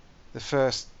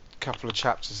couple of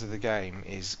chapters of the game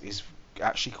is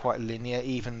actually quite linear.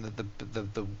 Even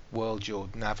the world you're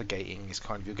navigating is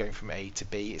kind of, you're going from A to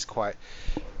B. It's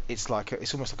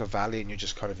almost like a valley, and you're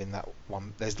just kind of in that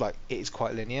one. It's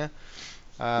quite linear.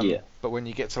 Yeah. But when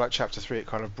you get to like chapter 3, it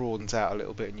kind of broadens out a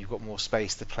little bit, and you've got more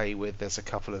space to play with. There's a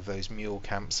couple of those mule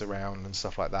camps around and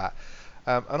stuff like that.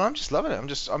 And I'm just loving it. I'm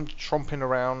tromping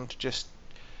around, just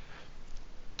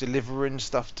delivering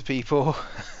stuff to people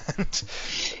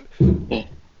and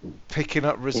picking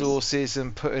up resources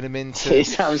and putting them into. It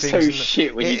sounds so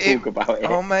shit when you talk about it.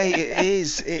 Oh mate, it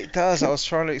is. It does. I was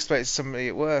trying to explain it to somebody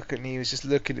at work, and he was just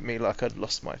looking at me like I'd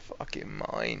lost my fucking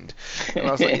mind. And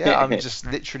I was like, yeah, I'm just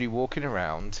literally walking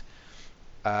around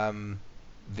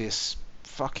this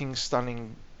fucking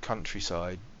stunning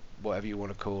countryside, whatever you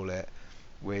want to call it,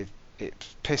 with it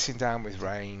pissing down with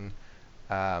rain,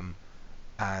 and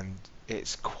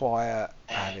it's quiet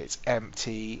and it's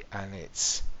empty and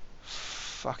it's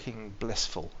fucking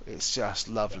blissful. It's just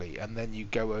lovely. And then you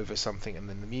go over something, and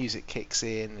then the music kicks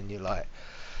in, and you're like,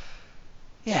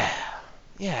 yeah,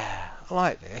 I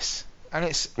like this. And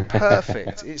it's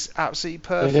perfect. It's absolutely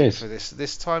perfect for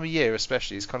this time of year,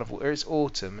 especially. It's kind of, it's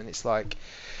autumn, and it's like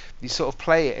you sort of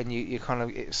play it, and you kind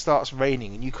of, it starts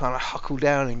raining, and you kind of huckle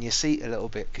down in your seat a little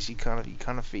bit because you kind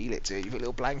of feel it too. You've got a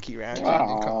little blankie around you,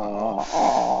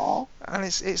 and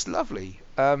it's lovely.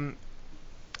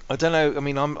 I don't know. I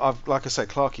mean, I've like I said,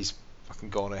 Clarky's fucking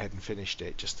gone ahead and finished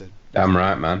it just to. Damn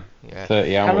right, man. Yeah.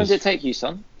 30 hours. How long did it take you,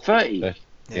 son? 30. Yeah,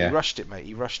 he rushed it, mate.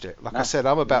 He rushed it. Like I said,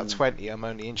 I'm about 20. I'm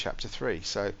only in chapter 3,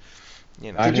 so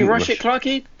you know. Did you rush it,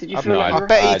 Clarky? Did you feel like? I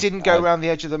bet he didn't go around the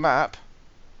edge of the map.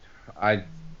 I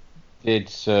did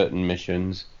certain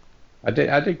missions. I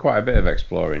did quite a bit of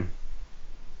exploring.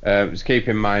 Just keep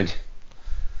in mind,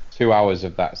 2 hours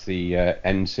of that's the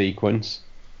end sequence.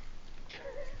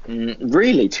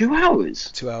 Really, 2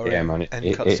 hours? 2 hour Yeah, man. end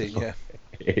cutscene. Yeah.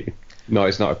 No,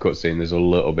 it's not a cutscene. There's a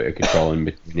little bit of control in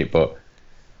between it, but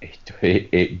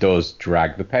it does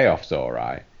drag. The payoff's all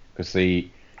right because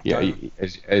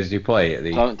as you play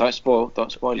it, Don't spoil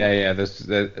it. yeah,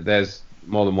 there's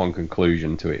more than one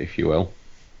conclusion to it, if you will,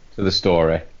 to the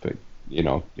story, but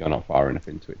you're not far enough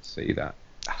into it to see that.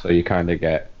 So you kind of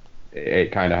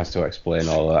it kind of has to explain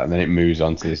all of that, and then it moves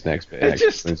on to this next bit and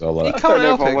explains all of He that. can't I don't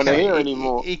know help if I it. want to can hear he?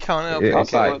 anymore. He can't help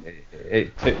It's it. like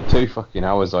it took 2 fucking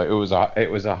hours. Like it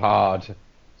was a hard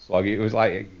slog. It was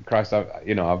like Christ. I've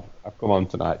come on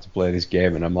tonight to play this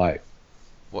game, and I'm like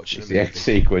Watching it's a the movie. end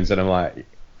sequence, and I'm like,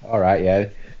 all right, yeah.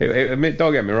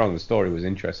 Don't get me wrong, the story was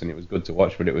interesting. It was good to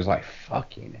watch, but it was like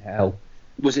fucking hell.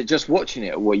 Was it just watching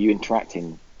it, or were you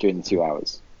interacting during the 2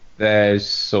 hours? There's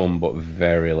some, but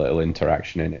very little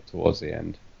interaction in it towards the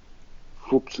end.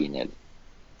 Fucking hell.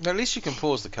 No, at least you can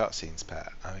pause the cutscenes,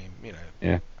 Pat. I mean,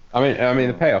 Yeah, I mean,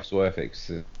 the payoff's worth it.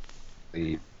 'Cause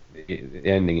the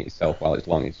ending itself, while it's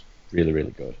long, is really,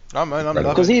 really good. I'm Because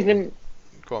Because loving. even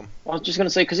Go on. I was just gonna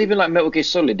say, because even like Metal Gear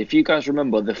Solid, if you guys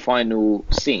remember the final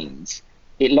scenes,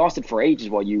 it lasted for ages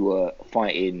while you were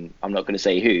fighting. I'm not gonna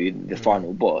say who the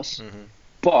final boss,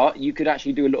 but you could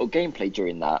actually do a little gameplay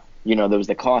during that. There was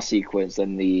the car sequence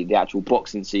and the actual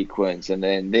boxing sequence, and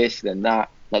then this, then that.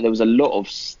 Like there was a lot of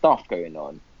stuff going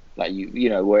on. Like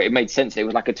where it made sense. It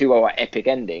was like a 2-hour epic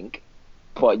ending,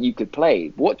 but you could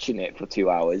play watching it for 2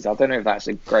 hours. I don't know if that's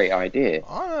a great idea.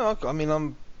 I don't know. I mean,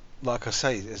 I'm like I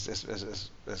say,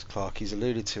 as Clark he's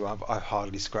alluded to, I've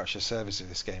hardly scratched the surface of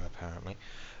this game apparently.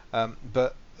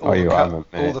 But all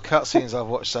haven't, the cutscenes I've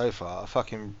watched so far are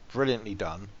fucking brilliantly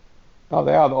done. Oh,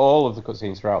 they are. All of the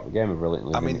cutscenes throughout the game are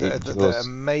brilliantly. I mean, they're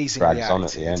amazingly drags on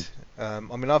at the acted.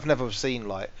 end. I mean, I've never seen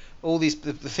like all these.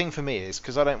 The thing for me is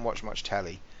because I don't watch much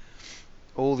telly.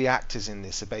 All the actors in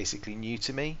this are basically new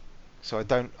to me, so I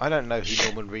don't know who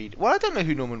Norman Reed. Well, I don't know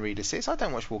who Norman Reedus is. I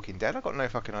don't watch Walking Dead. I've got no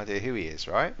fucking idea who he is,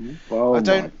 right? Oh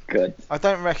my god. I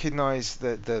don't recognise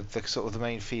the sort of the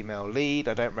main female lead.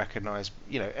 I don't recognise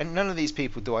and none of these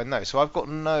people do I know. So I've got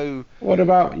no. What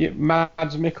about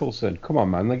Mads Mikkelsen? Come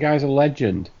on, man, the guy's a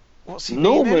legend. What's he been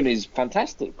Norman in? is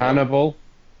fantastic. Bro. Hannibal.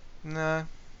 No.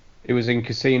 He was in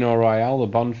Casino Royale, the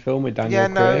Bond film with Daniel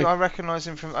Craig. Yeah, no, I recognise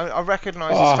him from. I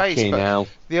recognise his face, Fucking but hell.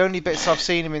 the only bits I've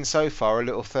seen him in so far are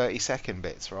little 30-second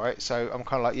bits, right? So I'm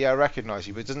kind of like, yeah, I recognise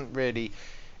you, but it doesn't really.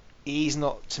 He's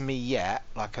not to me yet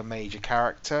like a major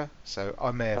character, so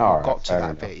I may have not got to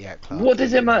that bit yet. Clark. What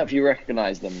does it matter if you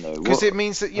recognise them though? Because it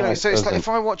means that so it's like doesn't.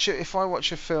 if I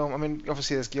watch a film, I mean,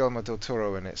 obviously there's Guillermo del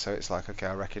Toro in it, so it's like, okay,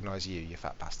 I recognise you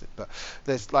fat bastard. But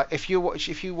there's like if you watch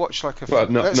like a Well,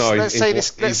 film, let's say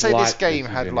this game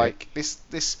likeness had is in like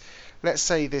this let's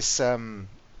say this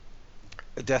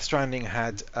Death Stranding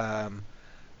had the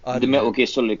Metal Gear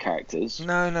Solid characters.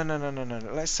 No.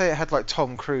 Let's say it had like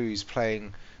Tom Cruise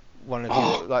playing one of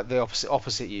you, like the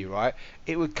opposite you, right?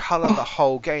 It would colour the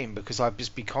whole game because I'd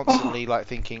just be constantly like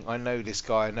thinking, I know this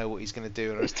guy, I know what he's going to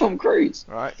do. It's Tom Cruise.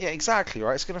 Right? Yeah, exactly,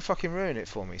 right? It's going to fucking ruin it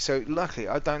for me. So luckily,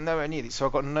 I don't know any of these, so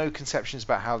I've got no conceptions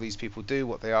about how these people do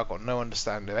what they are. I've got no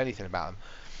understanding of anything about them.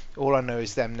 All I know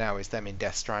is them in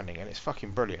Death Stranding, and it's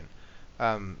fucking brilliant.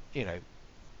 Norman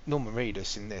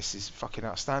Reedus in this is fucking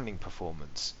outstanding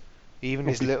performance. Even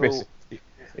his little...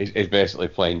 He's basically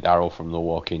playing Daryl from The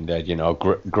Walking Dead,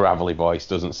 gravelly voice,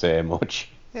 doesn't say much.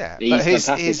 Yeah, He's but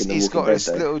fantastic in The he's Walking got Dead, his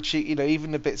though. little cheek,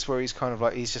 even the bits where he's kind of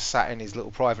like, he's just sat in his little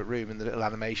private room and the little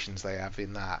animations they have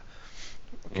in that.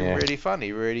 Yeah. Really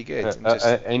funny, really good.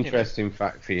 Interesting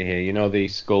fact for you here, the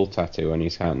skull tattoo on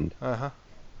his hand? Uh-huh.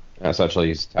 That's actually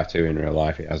his tattoo in real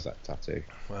life, he has that tattoo.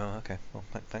 Well, okay. Well,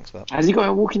 thanks for that. Has he got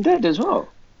a Walking Dead as well?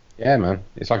 Yeah, man.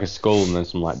 It's like a skull and then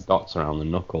some like dots around the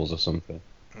knuckles or something.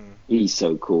 He's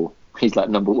so cool. He's like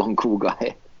number one cool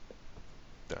guy.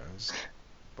 But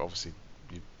obviously,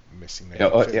 you're missing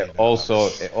the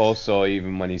Also,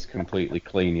 even when he's completely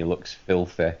clean, he looks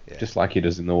filthy, just like he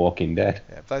does in The Walking Dead.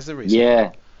 Yeah, that's the reason.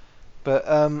 Yeah. But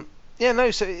so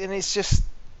and it's just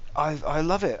I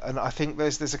love it, and I think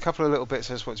there's a couple of little bits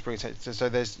I just want to bring attention to. So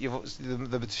there's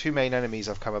the two main enemies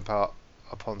I've come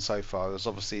upon so far. There's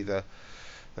obviously the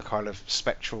kind of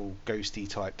spectral ghosty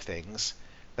type things.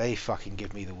 They fucking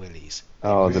give me the willies.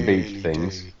 The beach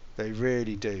things. They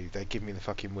really do. They give me the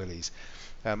fucking willies.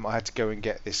 I had to go and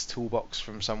get this toolbox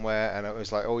from somewhere, and it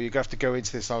was like, oh, you have to go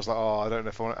into this. And I was like, oh, I don't know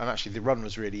if I want. And actually, the run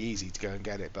was really easy to go and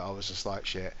get it, but I was just like,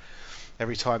 shit.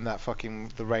 Every time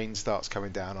the rain starts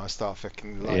coming down, I start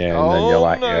fucking like, and then you're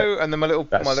like, no, and then my little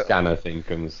scanner thing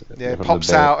comes. Yeah, it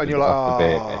pops out, and you're like,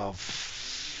 oh,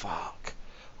 fuck.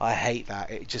 I hate that.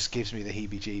 It just gives me the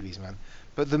heebie-jeebies, man.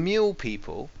 But the mule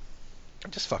people are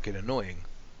just fucking annoying.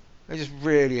 They're just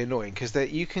really annoying because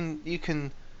you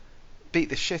can beat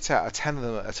the shit out of 10 of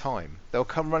them at a time. They'll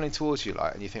come running towards you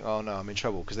and you think, oh no, I'm in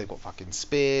trouble, because they've got fucking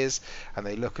spears and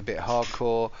they look a bit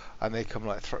hardcore, and they come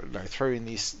throwing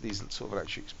these sort of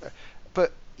electric.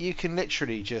 But you can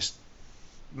literally just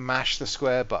mash the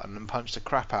square button and punch the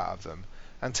crap out of them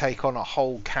and take on a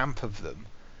whole camp of them,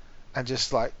 and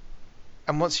just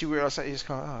and once you realise that, you just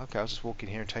go, oh, okay, I'll just walk in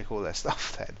here and take all their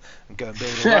stuff then, and go and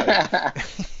build a road.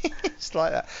 It's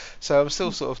like that. So I'm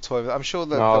still sort of toying with it. I'm sure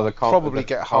that they'll probably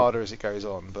get harder as it goes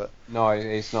on, but... No,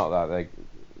 it's not that.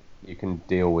 You can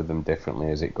deal with them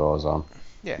differently as it goes on.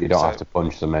 Yeah, you don't have to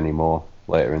punch them anymore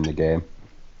later in the game.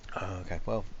 Oh, okay,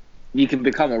 well... You can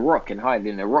become a rock and hide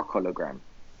in a rock hologram.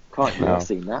 Can't you? I've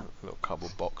seen that. A little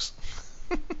cardboard box.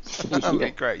 That'd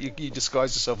be great. You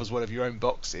disguise yourself as one of your own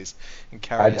boxes and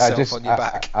carry yourself on your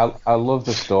back. I love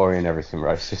the story and everything,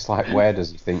 but it's just like, where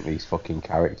does he think these fucking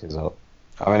characters up?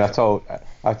 I mean,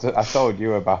 I told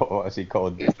you about, what is he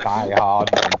called, Die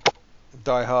Hard Man.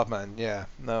 Die Hard Man, yeah.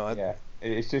 Yeah.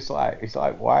 It's just like,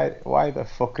 why the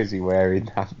fuck is he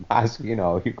wearing that mask? You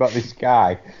know, you've got this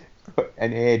guy,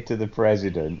 an aide to the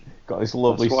president, got this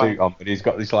lovely suit on, but he's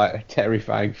got this like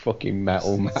terrifying fucking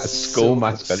metal skull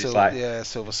mask, and it's like, yeah,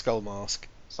 silver skull mask.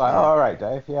 It's like, all right,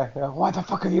 Dave, yeah. Why the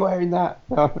fuck are you wearing that?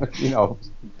 You know,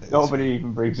 nobody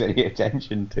even brings any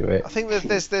attention to it. I think that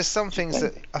there's some things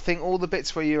that I think all the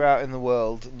bits where you're out in the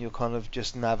world and you're kind of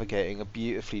just navigating are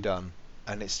beautifully done,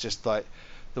 and it's just like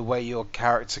the way your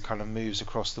character kind of moves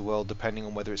across the world, depending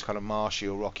on whether it's kind of marshy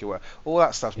or rocky, or all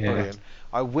that stuff's brilliant.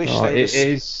 I wish it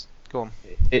is. Go on.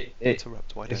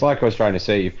 Interrupt. It's like I was trying to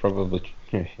say. You've probably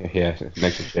it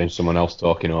makes it change someone else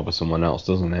talking over someone else,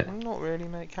 doesn't it? Not really,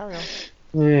 mate. Carry on.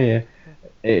 Yeah.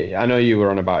 I know you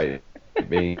were on about it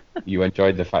being. You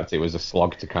enjoyed the fact it was a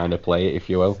slog to kind of play it, if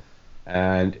you will,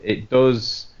 and it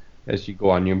does as you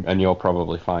go on. And you're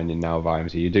probably finding now,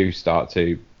 Vimesy, you do start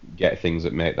to get things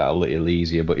that make that a little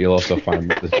easier, but you'll also find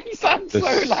that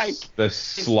the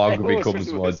slog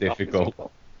becomes more difficult.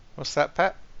 What's that,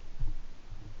 Pat?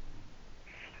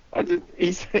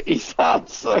 He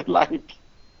sounds so like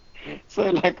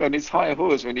on his high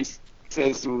horse when he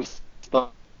says all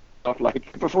stuff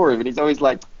like before him, and he's always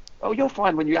like, "Oh, you're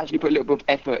fine when you actually put a little bit of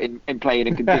effort in playing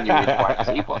and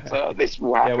continuing." This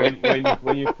will happen. Yeah,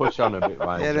 when you push on a bit,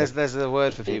 right? Yeah, there's a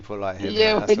word for people like him.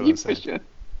 Yeah, that's when you push on.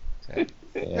 Yeah.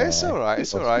 It's all right.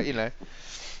 It's all right. You know,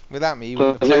 without me, you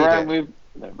wouldn't have played it.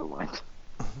 Never mind.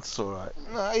 It's all right.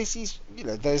 No, he's you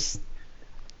know, there's.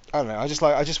 I don't know.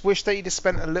 I just wish that you'd have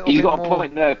spent a little You bit more. got a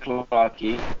point there,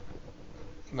 Clarky.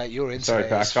 Mate, your internet Sorry,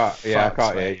 is I can't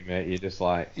fucked, hear you, mate. You're just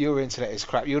like... Your internet is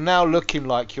crap. You're now looking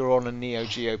like you're on a Neo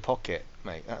Geo Pocket,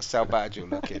 mate. That's how bad you're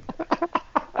looking.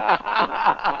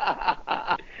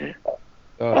 I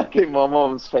think my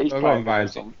mom's FaceTime or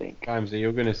Vimesy. something. Vimesy,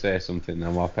 you're going to say something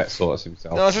then while Pet sorts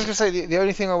himself. No, I was just going to say, the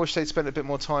only thing I wish they'd spent a bit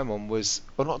more time on was...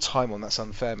 Well, not time on, that's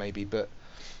unfair maybe, but...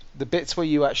 The bits where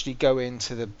you actually go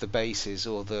into the bases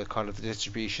or the kind of the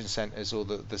distribution centres or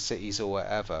the cities or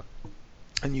whatever,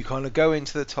 and you kind of go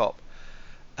into the top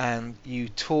and you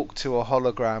talk to a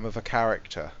hologram of a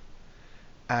character,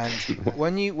 and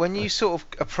when you sort of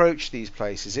approach these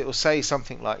places, it will say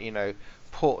something like, you know,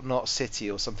 Port Knot City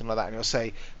or something like that, and it'll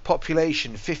say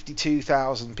population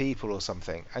 52,000 people or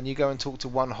something, and you go and talk to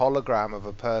one hologram of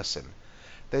a person.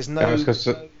 There's no...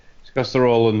 Because they're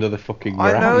all under the fucking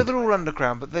ground. I know they're all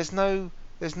underground, but there's no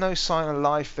sign of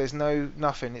life. There's no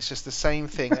nothing. It's just the same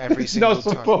thing every single time. It's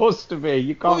not supposed to be.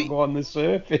 You can't go on the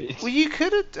surface. Well, you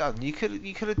could have done. You could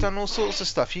have done all sorts of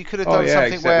stuff. You could have done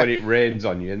something except where when it rains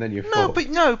on you and then you're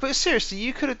but seriously,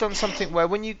 you could have done something where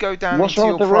when you go down What's into wrong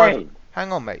your with the private. rain?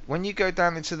 Hang on, mate. When you go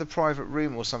down into the private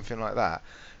room or something like that.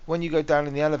 When you go down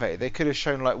in the elevator, they could have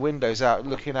shown like windows out,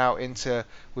 looking out into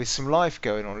with some life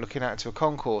going on, looking out into a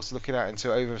concourse, looking out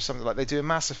into over something like they do in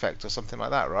Mass Effect or something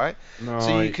like that, right? No,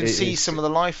 so you can see some of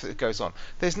the life that goes on.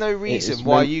 There's no reason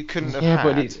why you couldn't have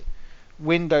had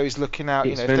windows looking out.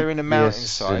 You know, if they're in a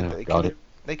mountainside,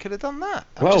 they could have done that.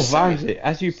 Well, Vimesy,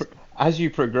 as you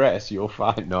progress, you'll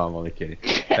find. No, I'm only kidding.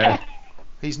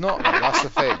 He's not. That's the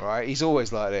thing, right? He's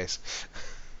always like this.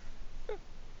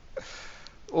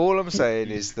 All I'm saying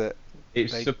is that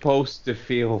it's supposed to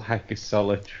feel like a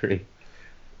solitary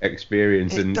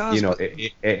experience, and you know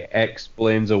it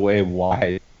explains away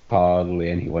why hardly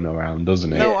anyone around,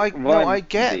 doesn't it? No, I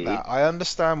get that. I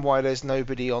understand why there's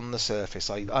nobody on the surface.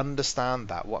 I understand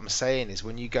that. What I'm saying is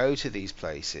when you go to these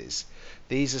places,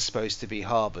 these are supposed to be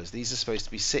harbours. These are supposed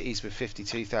to be cities with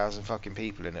 52,000 fucking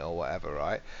people in it or whatever,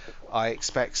 right? I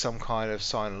expect some kind of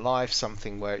sign of life,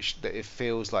 something where that it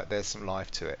feels like there's some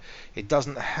life to it. It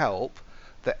doesn't help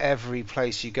that every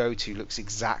place you go to looks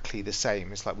exactly the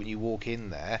same. It's like when you walk in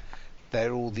there,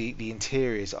 they're all the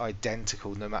interiors are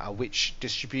identical no matter which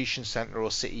distribution center or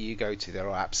city you go to. They're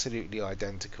all absolutely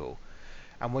identical.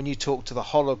 And when you talk to the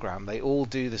hologram, they all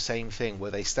do the same thing, where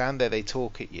they stand there, they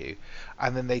talk at you,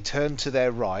 and then they turn to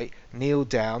their right, kneel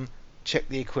down, check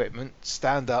the equipment,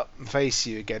 stand up and face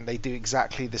you again. They do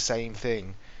exactly the same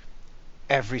thing.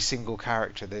 Every single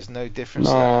character. There's no difference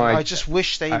No, there. I just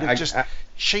wish they'd have just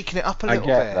shaken it up a little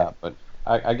bit. I get that, but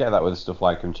I get that with stuff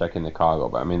like him checking the cargo.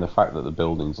 But I mean, the fact that the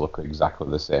buildings look exactly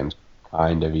the same is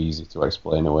kind of easy to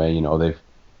explain away. You know,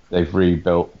 they've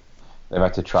rebuilt. They've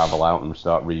had to travel out and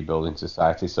start rebuilding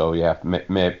society. So yeah,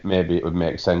 maybe it would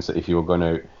make sense that if you were going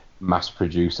to mass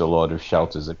produce a load of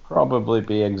shelters, they'd probably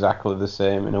be exactly the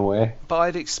same in a way. But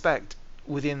I'd expect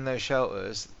within those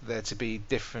shelters there to be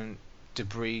different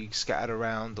debris scattered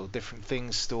around or different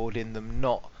things stored in them.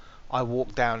 Not, I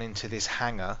walk down into this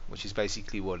hangar, which is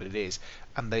basically what it is,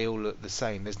 and they all look the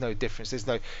same. There's no difference. There's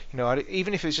no,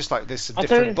 even if it's just like there's some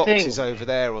different boxes over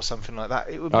there or something like that,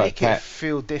 it would make it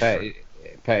feel different.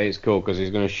 Pet, it's cool because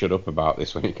he's going to shut up about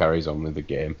this when he carries on with the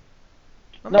game.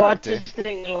 I just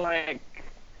think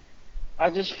I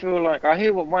just feel like I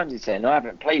hear what Ramsey's saying. I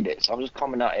haven't played it, so I'm just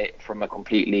coming at it from a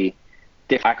completely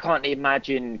different. I can't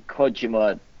imagine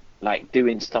Kojima like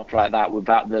doing stuff like that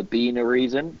without there being a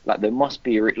reason. Like there must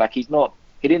be like he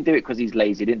didn't do it because he's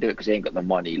lazy. He didn't do it because he ain't got the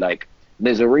money. Like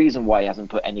there's a reason why he hasn't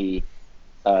put any.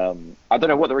 I don't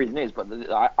know what the reason is, but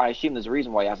I assume there's a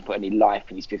reason why he hasn't put any life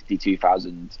in these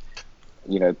 52,000.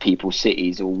 People,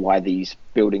 cities, or why these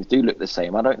buildings do look the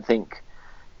same. I don't think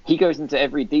he goes into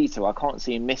every detail. I can't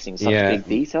see him missing such big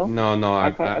detail. No,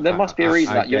 there must be a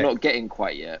reason that you're not getting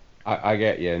quite yet. I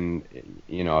get you,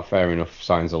 and fair enough,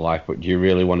 signs of life. But do you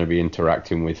really want to be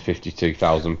interacting with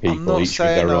 52,000 people each with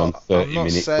their own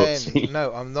 30-minute cutscene?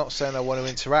 No, I'm not saying I want to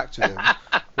interact with them.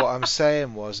 What I'm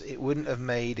saying was it wouldn't have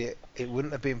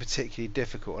been particularly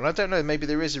difficult. And I don't know, maybe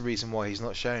there is a reason why he's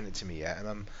not showing it to me yet, and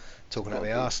I'm talking out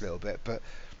my arse a little bit, but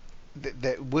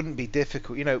that wouldn't be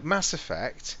difficult. Mass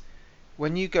Effect,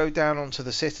 when you go down onto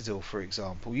the Citadel, for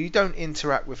example, you don't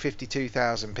interact with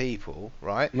 52,000 people,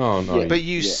 right? No. But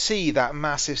you see that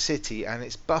massive city and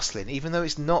it's bustling. Even though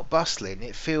it's not bustling,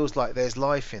 it feels like there's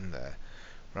life in there,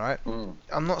 right?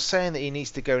 I'm not saying that he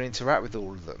needs to go and interact with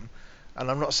all of them, and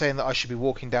I'm not saying that I should be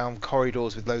walking down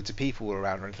corridors with loads of people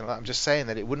around or anything like that. I'm just saying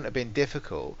that it wouldn't have been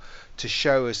difficult to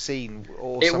show a scene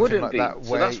or something like that.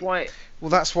 So that's why. Well,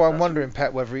 that's why I'm wondering,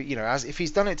 Pet, whether as if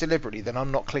he's done it deliberately, then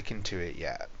I'm not clicking to it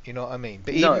yet. You know what I mean?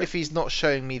 But even if he's not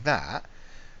showing me that,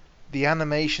 the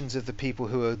animations of the people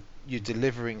who you're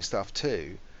delivering stuff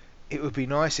to, it would be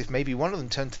nice if maybe one of them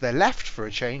turned to their left for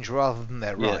a change rather than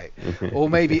their right, or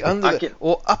maybe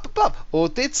or up above, or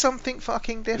did something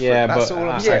fucking different. Yeah, that's but all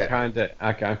I'm saying.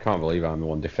 I can't believe I'm the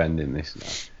one defending this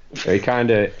now. So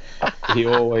he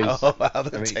always. Oh, how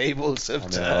the tables have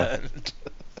turned.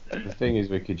 The thing is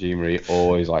with Kojima, he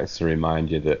always likes to remind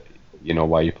you that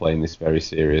while you're playing this very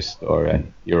serious story,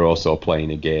 you're also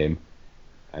playing a game.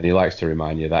 And he likes to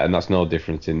remind you that, and that's no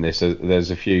different in this.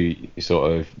 There's a few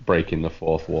sort of breaking the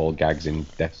fourth wall gags in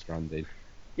Death Stranding.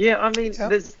 Yeah, I mean,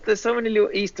 there's so many little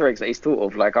Easter eggs that he's thought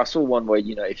of. Like I saw one where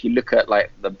if you look at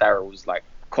like the barrels like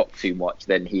cocked too much,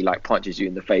 then he like punches you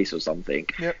in the face or something.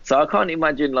 Yep. So I can't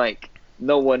imagine like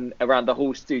no one around the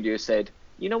whole studio said,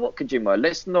 you know what, Kojima,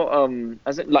 let's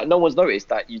not no one's noticed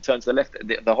that you turn to the left.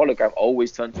 The hologram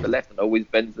always turns to the left and always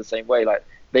bends the same way. Like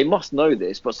they must know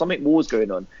this, but something more's going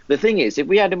on. The thing is, if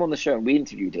we had him on the show and we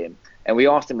interviewed him and we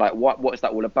asked him like, what is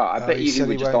that all about? I bet he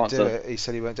would just answer. He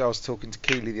said he won't do it. I was talking to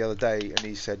Keeley the other day, and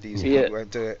he said he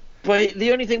won't do it. But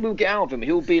the only thing we'll get out of him,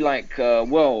 he'll be like, I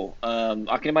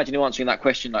can imagine him answering that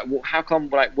question like, well, how come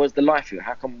where's the life here?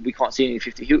 How come we can't see any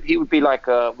 50? He would be like,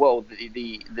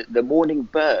 the morning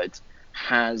bird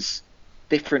has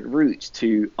different routes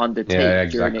to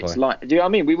undertake during its life. Do you know what I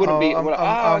mean? We wouldn't be.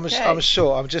 I'm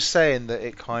sure. I'm just saying that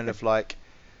it kind of like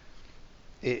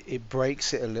it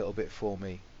breaks it a little bit for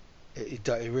me. It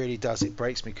really does. It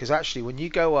breaks me because actually, when you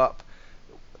go up,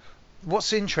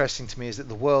 what's interesting to me is that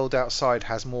the world outside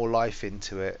has more life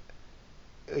into it.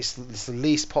 It's the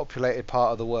least populated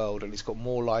part of the world, and it's got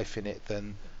more life in it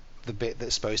than the bit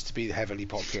that's supposed to be heavily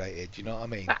populated. You know what I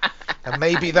mean? And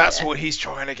maybe that's what he's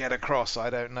trying to get across.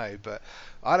 I don't know, but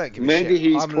I don't give a shit. Maybe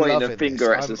he's pointing a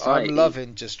finger at society. I'm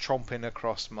loving just tromping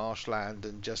across marshland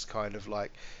and just kind of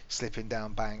like slipping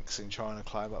down banks and trying to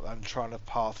climb up. I'm trying to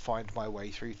find my way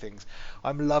through things.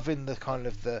 I'm loving the kind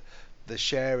of the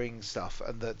sharing stuff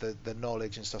and the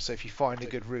knowledge and stuff. So if you find a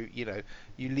good route,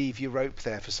 you leave your rope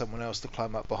there for someone else to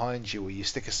climb up behind you, or you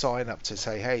stick a sign up to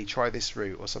say, hey, try this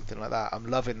route or something like that. I'm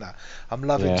loving that. I'm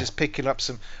loving just picking up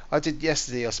some. I did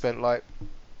yesterday. I spent like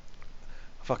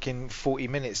fucking 40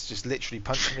 minutes just literally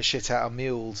punching the shit out of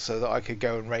mules so that I could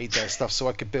go and raid their stuff so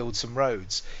I could build some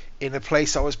roads in a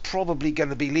place I was probably going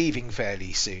to be leaving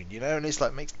fairly soon, you know, and it's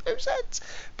like, makes no sense,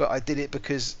 but I did it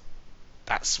because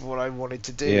that's what I wanted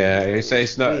to do. Yeah,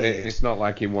 it's not weird. it's not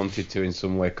like he wanted to in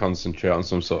some way concentrate on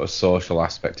some sort of social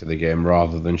aspect of the game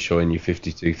rather than showing you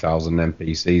 52,000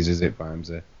 NPCs, is it,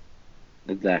 Bamsey?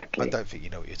 Exactly. I don't think you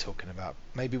know what you're talking about.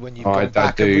 Maybe when you've Oh, gone I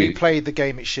back and do. replayed the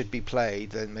game it should be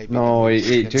played, then maybe... No, then it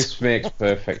you can- just makes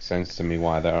perfect sense to me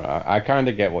why they're. I kind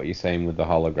of get what you're saying with the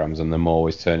holograms and them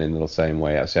always turning the same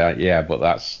way. I say, yeah, but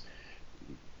that's.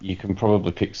 You can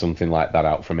probably pick something like that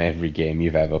out from every game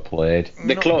you've ever played.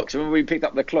 The Not- clocks. Remember we picked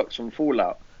up the clocks from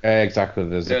Fallout? Exactly.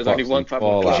 There's There's the only clocks one in type of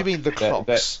Fallout. What do clock. you mean the There-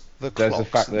 clocks? The there's the clocks.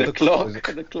 fact that- The clock.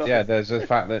 there's- The clock. Yeah, there's the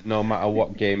fact that no matter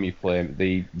what game you play,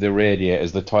 the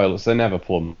radiators, the toilets, they're never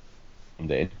plumbed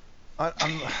in.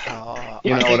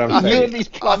 You know what I'm I saying?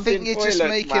 think, I think you're just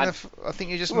making I think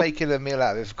you're just making a meal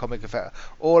out of it for comic effect.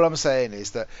 All I'm saying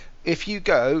is that if you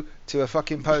go to a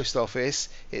fucking post office,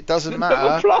 it doesn't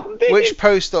matter which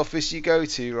post office you go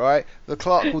to, right? The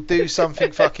clerk will do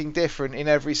something fucking different in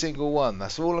every single one.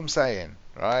 That's all I'm saying,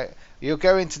 right? You'll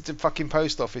go into the fucking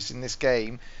post office in this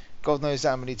game, God knows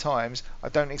how many times. I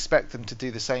don't expect them to do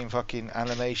the same fucking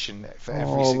animation for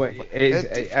every single.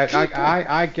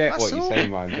 I get That's what you're all.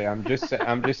 saying, Ramsey.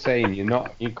 I'm just saying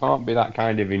you can't be that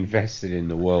kind of invested in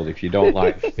the world if you don't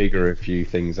like figure a few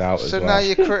things out So as now well.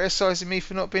 you're criticising me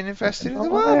for not being invested in the No,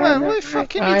 world, I man. am. We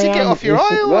fucking I need to get am. off your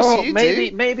Listen, aisles. Well, You maybe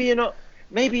do. maybe you're not.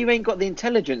 Maybe you ain't got the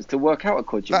intelligence to work out a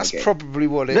Kojima That's game. probably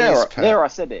what it is, There, Pat. there, I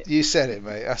said it. You said it,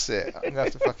 mate. That's it. I'm gonna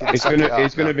have to fucking. He's suck it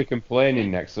up gonna now. be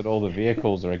complaining next that all the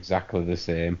vehicles are exactly the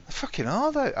same. They fucking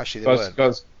are though. Actually, they weren't.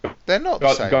 Because They're not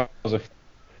the same.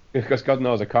 because God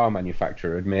knows a car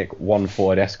manufacturer would make one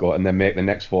Ford Escort and then make the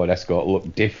next Ford Escort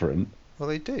look different. Well,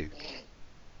 they do.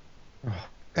 Oh,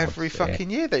 Every God's sake. fucking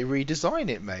year they redesign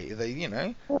it, mate. They have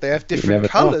never different know.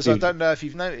 colours. I don't know if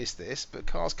you've noticed this, but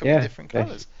cars come in Yeah, different yeah.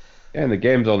 colours. Yeah, and the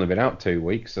game's only been out 2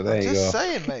 weeks, so there I'm you just go.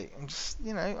 saying, mate. I'm just,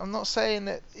 I'm not saying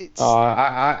that it's. Oh,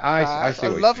 I bad. see what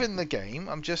I'm you loving the game.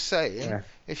 I'm just saying, Yeah.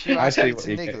 if you I ask see me what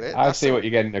to you niggle it, I that's see all. what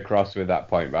you're getting across with that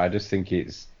point, but I just think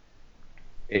it's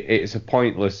a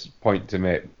pointless point to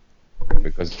make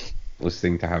because it's a pointless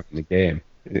thing to have in the game.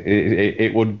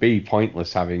 It would be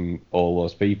pointless having all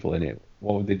those people in it.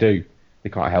 What would they do? They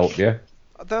can't help you.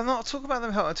 They're not talking about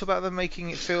them helping. I talk about them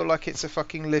making it feel like it's a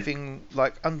fucking living,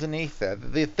 like underneath there.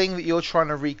 The thing that you're trying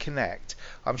to reconnect,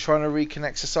 I'm trying to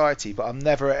reconnect society, but I'm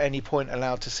never at any point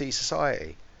allowed to see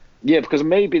society. Yeah, because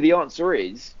maybe the answer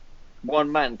is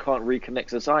one man can't reconnect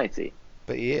society.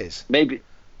 But he is. Maybe.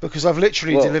 Because I've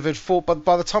literally Well- delivered four. But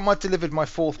by the time I delivered my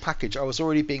fourth package, I was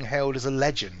already being hailed as a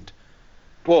legend.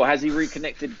 Well, has he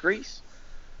reconnected Greece?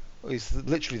 He's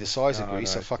literally the size of No,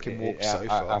 Greece. no, I fucking walked I- so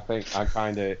far. I think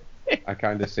I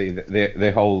kind of see that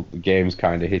the whole game's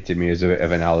kind of hitting me as a bit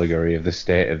of an allegory of the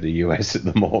state of the US at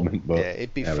the moment. But Yeah,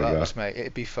 it'd be there we go. fucked, mate.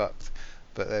 It'd be fucked.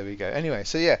 But there we go. Anyway,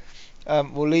 so yeah,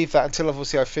 we'll leave that until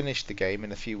obviously I finish the game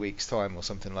in a few weeks' time or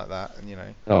something like that,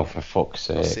 and Oh, for fuck's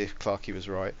we'll sake! see if Clarky was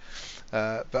right.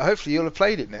 But hopefully you'll have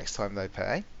played it next time, though,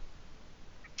 Pay.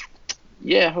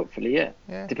 Yeah, hopefully, yeah.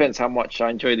 Yeah. Depends how much I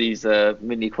enjoy these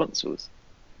mini consoles.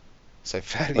 So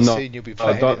fairly No, soon you'll be Oh,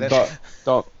 playing it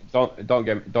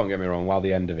then. don't get me wrong. While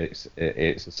the end of it's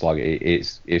a slog,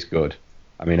 it's good.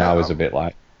 I mean, I No, was a bit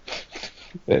like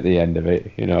at the end of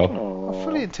it, I Oh.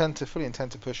 fully intend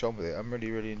to push on with it. I'm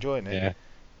really enjoying it.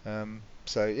 Yeah.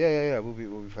 So yeah. We'll be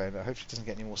playing it. Hopefully it doesn't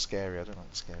get any more scary. I don't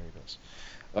like the scary bits.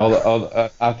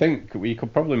 I think we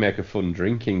could probably make a fun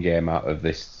drinking game out of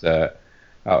this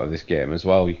game as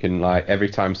well. You can like every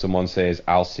time someone says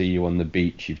 "I'll see you on the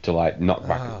beach," you've to like knock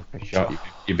back Oh, a shot. God.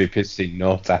 You'd be pissed in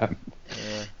no time.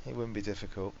 Yeah, it wouldn't be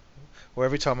difficult. Or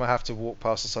every time I have to walk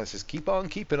past the sign that says "Keep on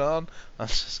keeping on," I'm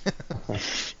just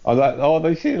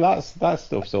They see that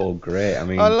stuff's all great. I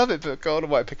mean, I love it, but God, I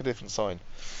might pick a different sign.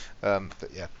 But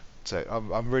yeah, so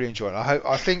I'm really enjoying it.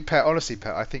 I think Pet, honestly,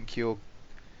 Pet, I think you'll.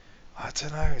 I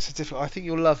don't know. It's a difficult. I think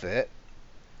you'll love it.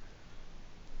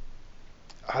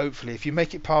 Hopefully, if you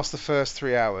make it past the first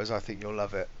 3 hours, I think you'll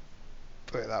love it.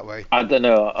 Put it that way. I don't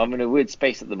know. I'm in a weird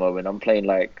space at the moment. I'm playing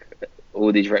like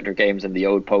all these retro games and the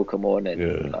old Pokemon and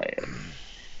Yeah. like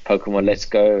Pokemon Let's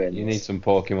Go. And you need some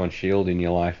Pokemon Shield in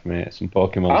your life, mate. Some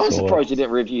Pokemon. I was Sword. surprised you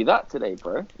didn't review that today,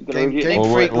 bro. You gonna review it Game next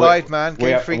Well, Freak we- Glide, man.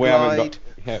 Game Freak we haven't Glide.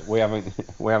 got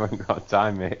we haven't got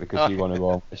time, mate, because you want to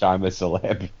go and watch I'm a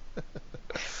Celeb.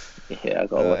 Yeah, I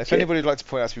gotta watch If it. anybody would like to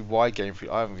point out to me why Game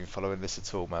Freak, I haven't been following this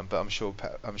at all, man. But I'm sure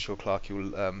Clarky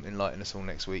will enlighten us all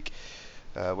next week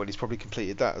when he's probably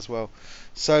completed that as well.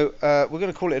 So we're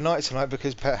going to call it a night tonight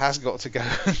because Pet has got to go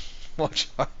and Watch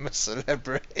I'm a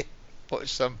Celebrity. Watch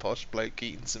some posh bloke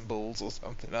eating some balls or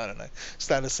something. I don't know.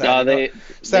 Stand a Saturday,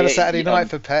 Saturday night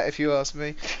for Pet, if you ask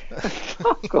me.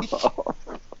 Fuck off.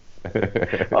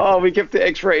 Oh, we kept it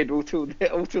X-rated all till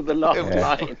the last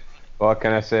line. What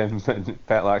can I say?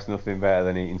 Pet likes nothing better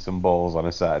than eating some balls on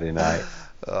a Saturday night.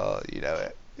 Oh, you know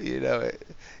it. No,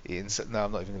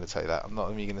 I'm not even going to tell you that. I'm not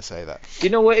even going to say that. You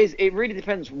know what it is? It really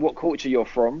depends what culture you're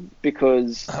from,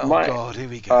 because God, here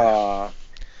we go.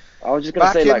 I was just going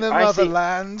to say, back like, in the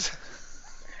motherland.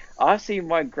 I see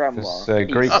my grandma.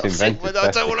 Greeks invented.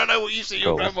 I don't want to know what you see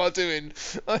your grandma doing.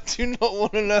 I do not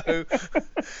want to know.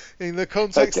 In the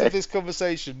context of this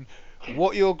conversation,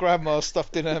 what your grandma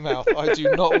stuffed in her mouth, I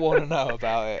do not want to know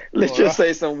about it. Let's just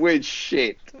say some weird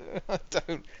shit. I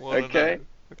don't want to know.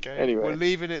 Okay. Anyway, we're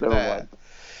leaving it never there. mind.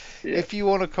 Yeah. If you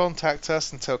want to contact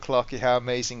us and tell Clarky how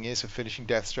amazing he is for finishing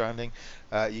Death Stranding,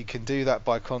 you can do that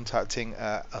by contacting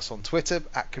us on Twitter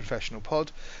at Confessional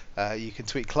Pod. You can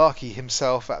tweet Clarky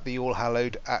himself at the All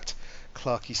Hallowed at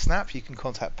Clarky Snap. You can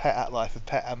contact Pet at Life of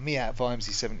Pet and me at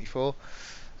Vimesy74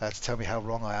 to tell me how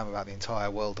wrong I am about the entire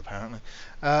world, apparently.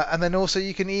 And then also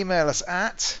you can email us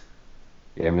at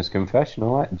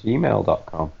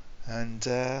gamersconfessional@gmail.com. And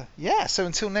so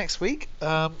until next week,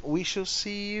 we shall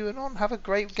see you and have a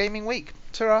great gaming week.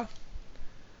 Ta-ra.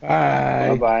 Bye.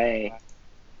 Bye-bye.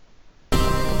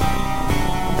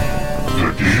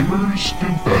 The Gamer's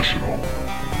Confessional.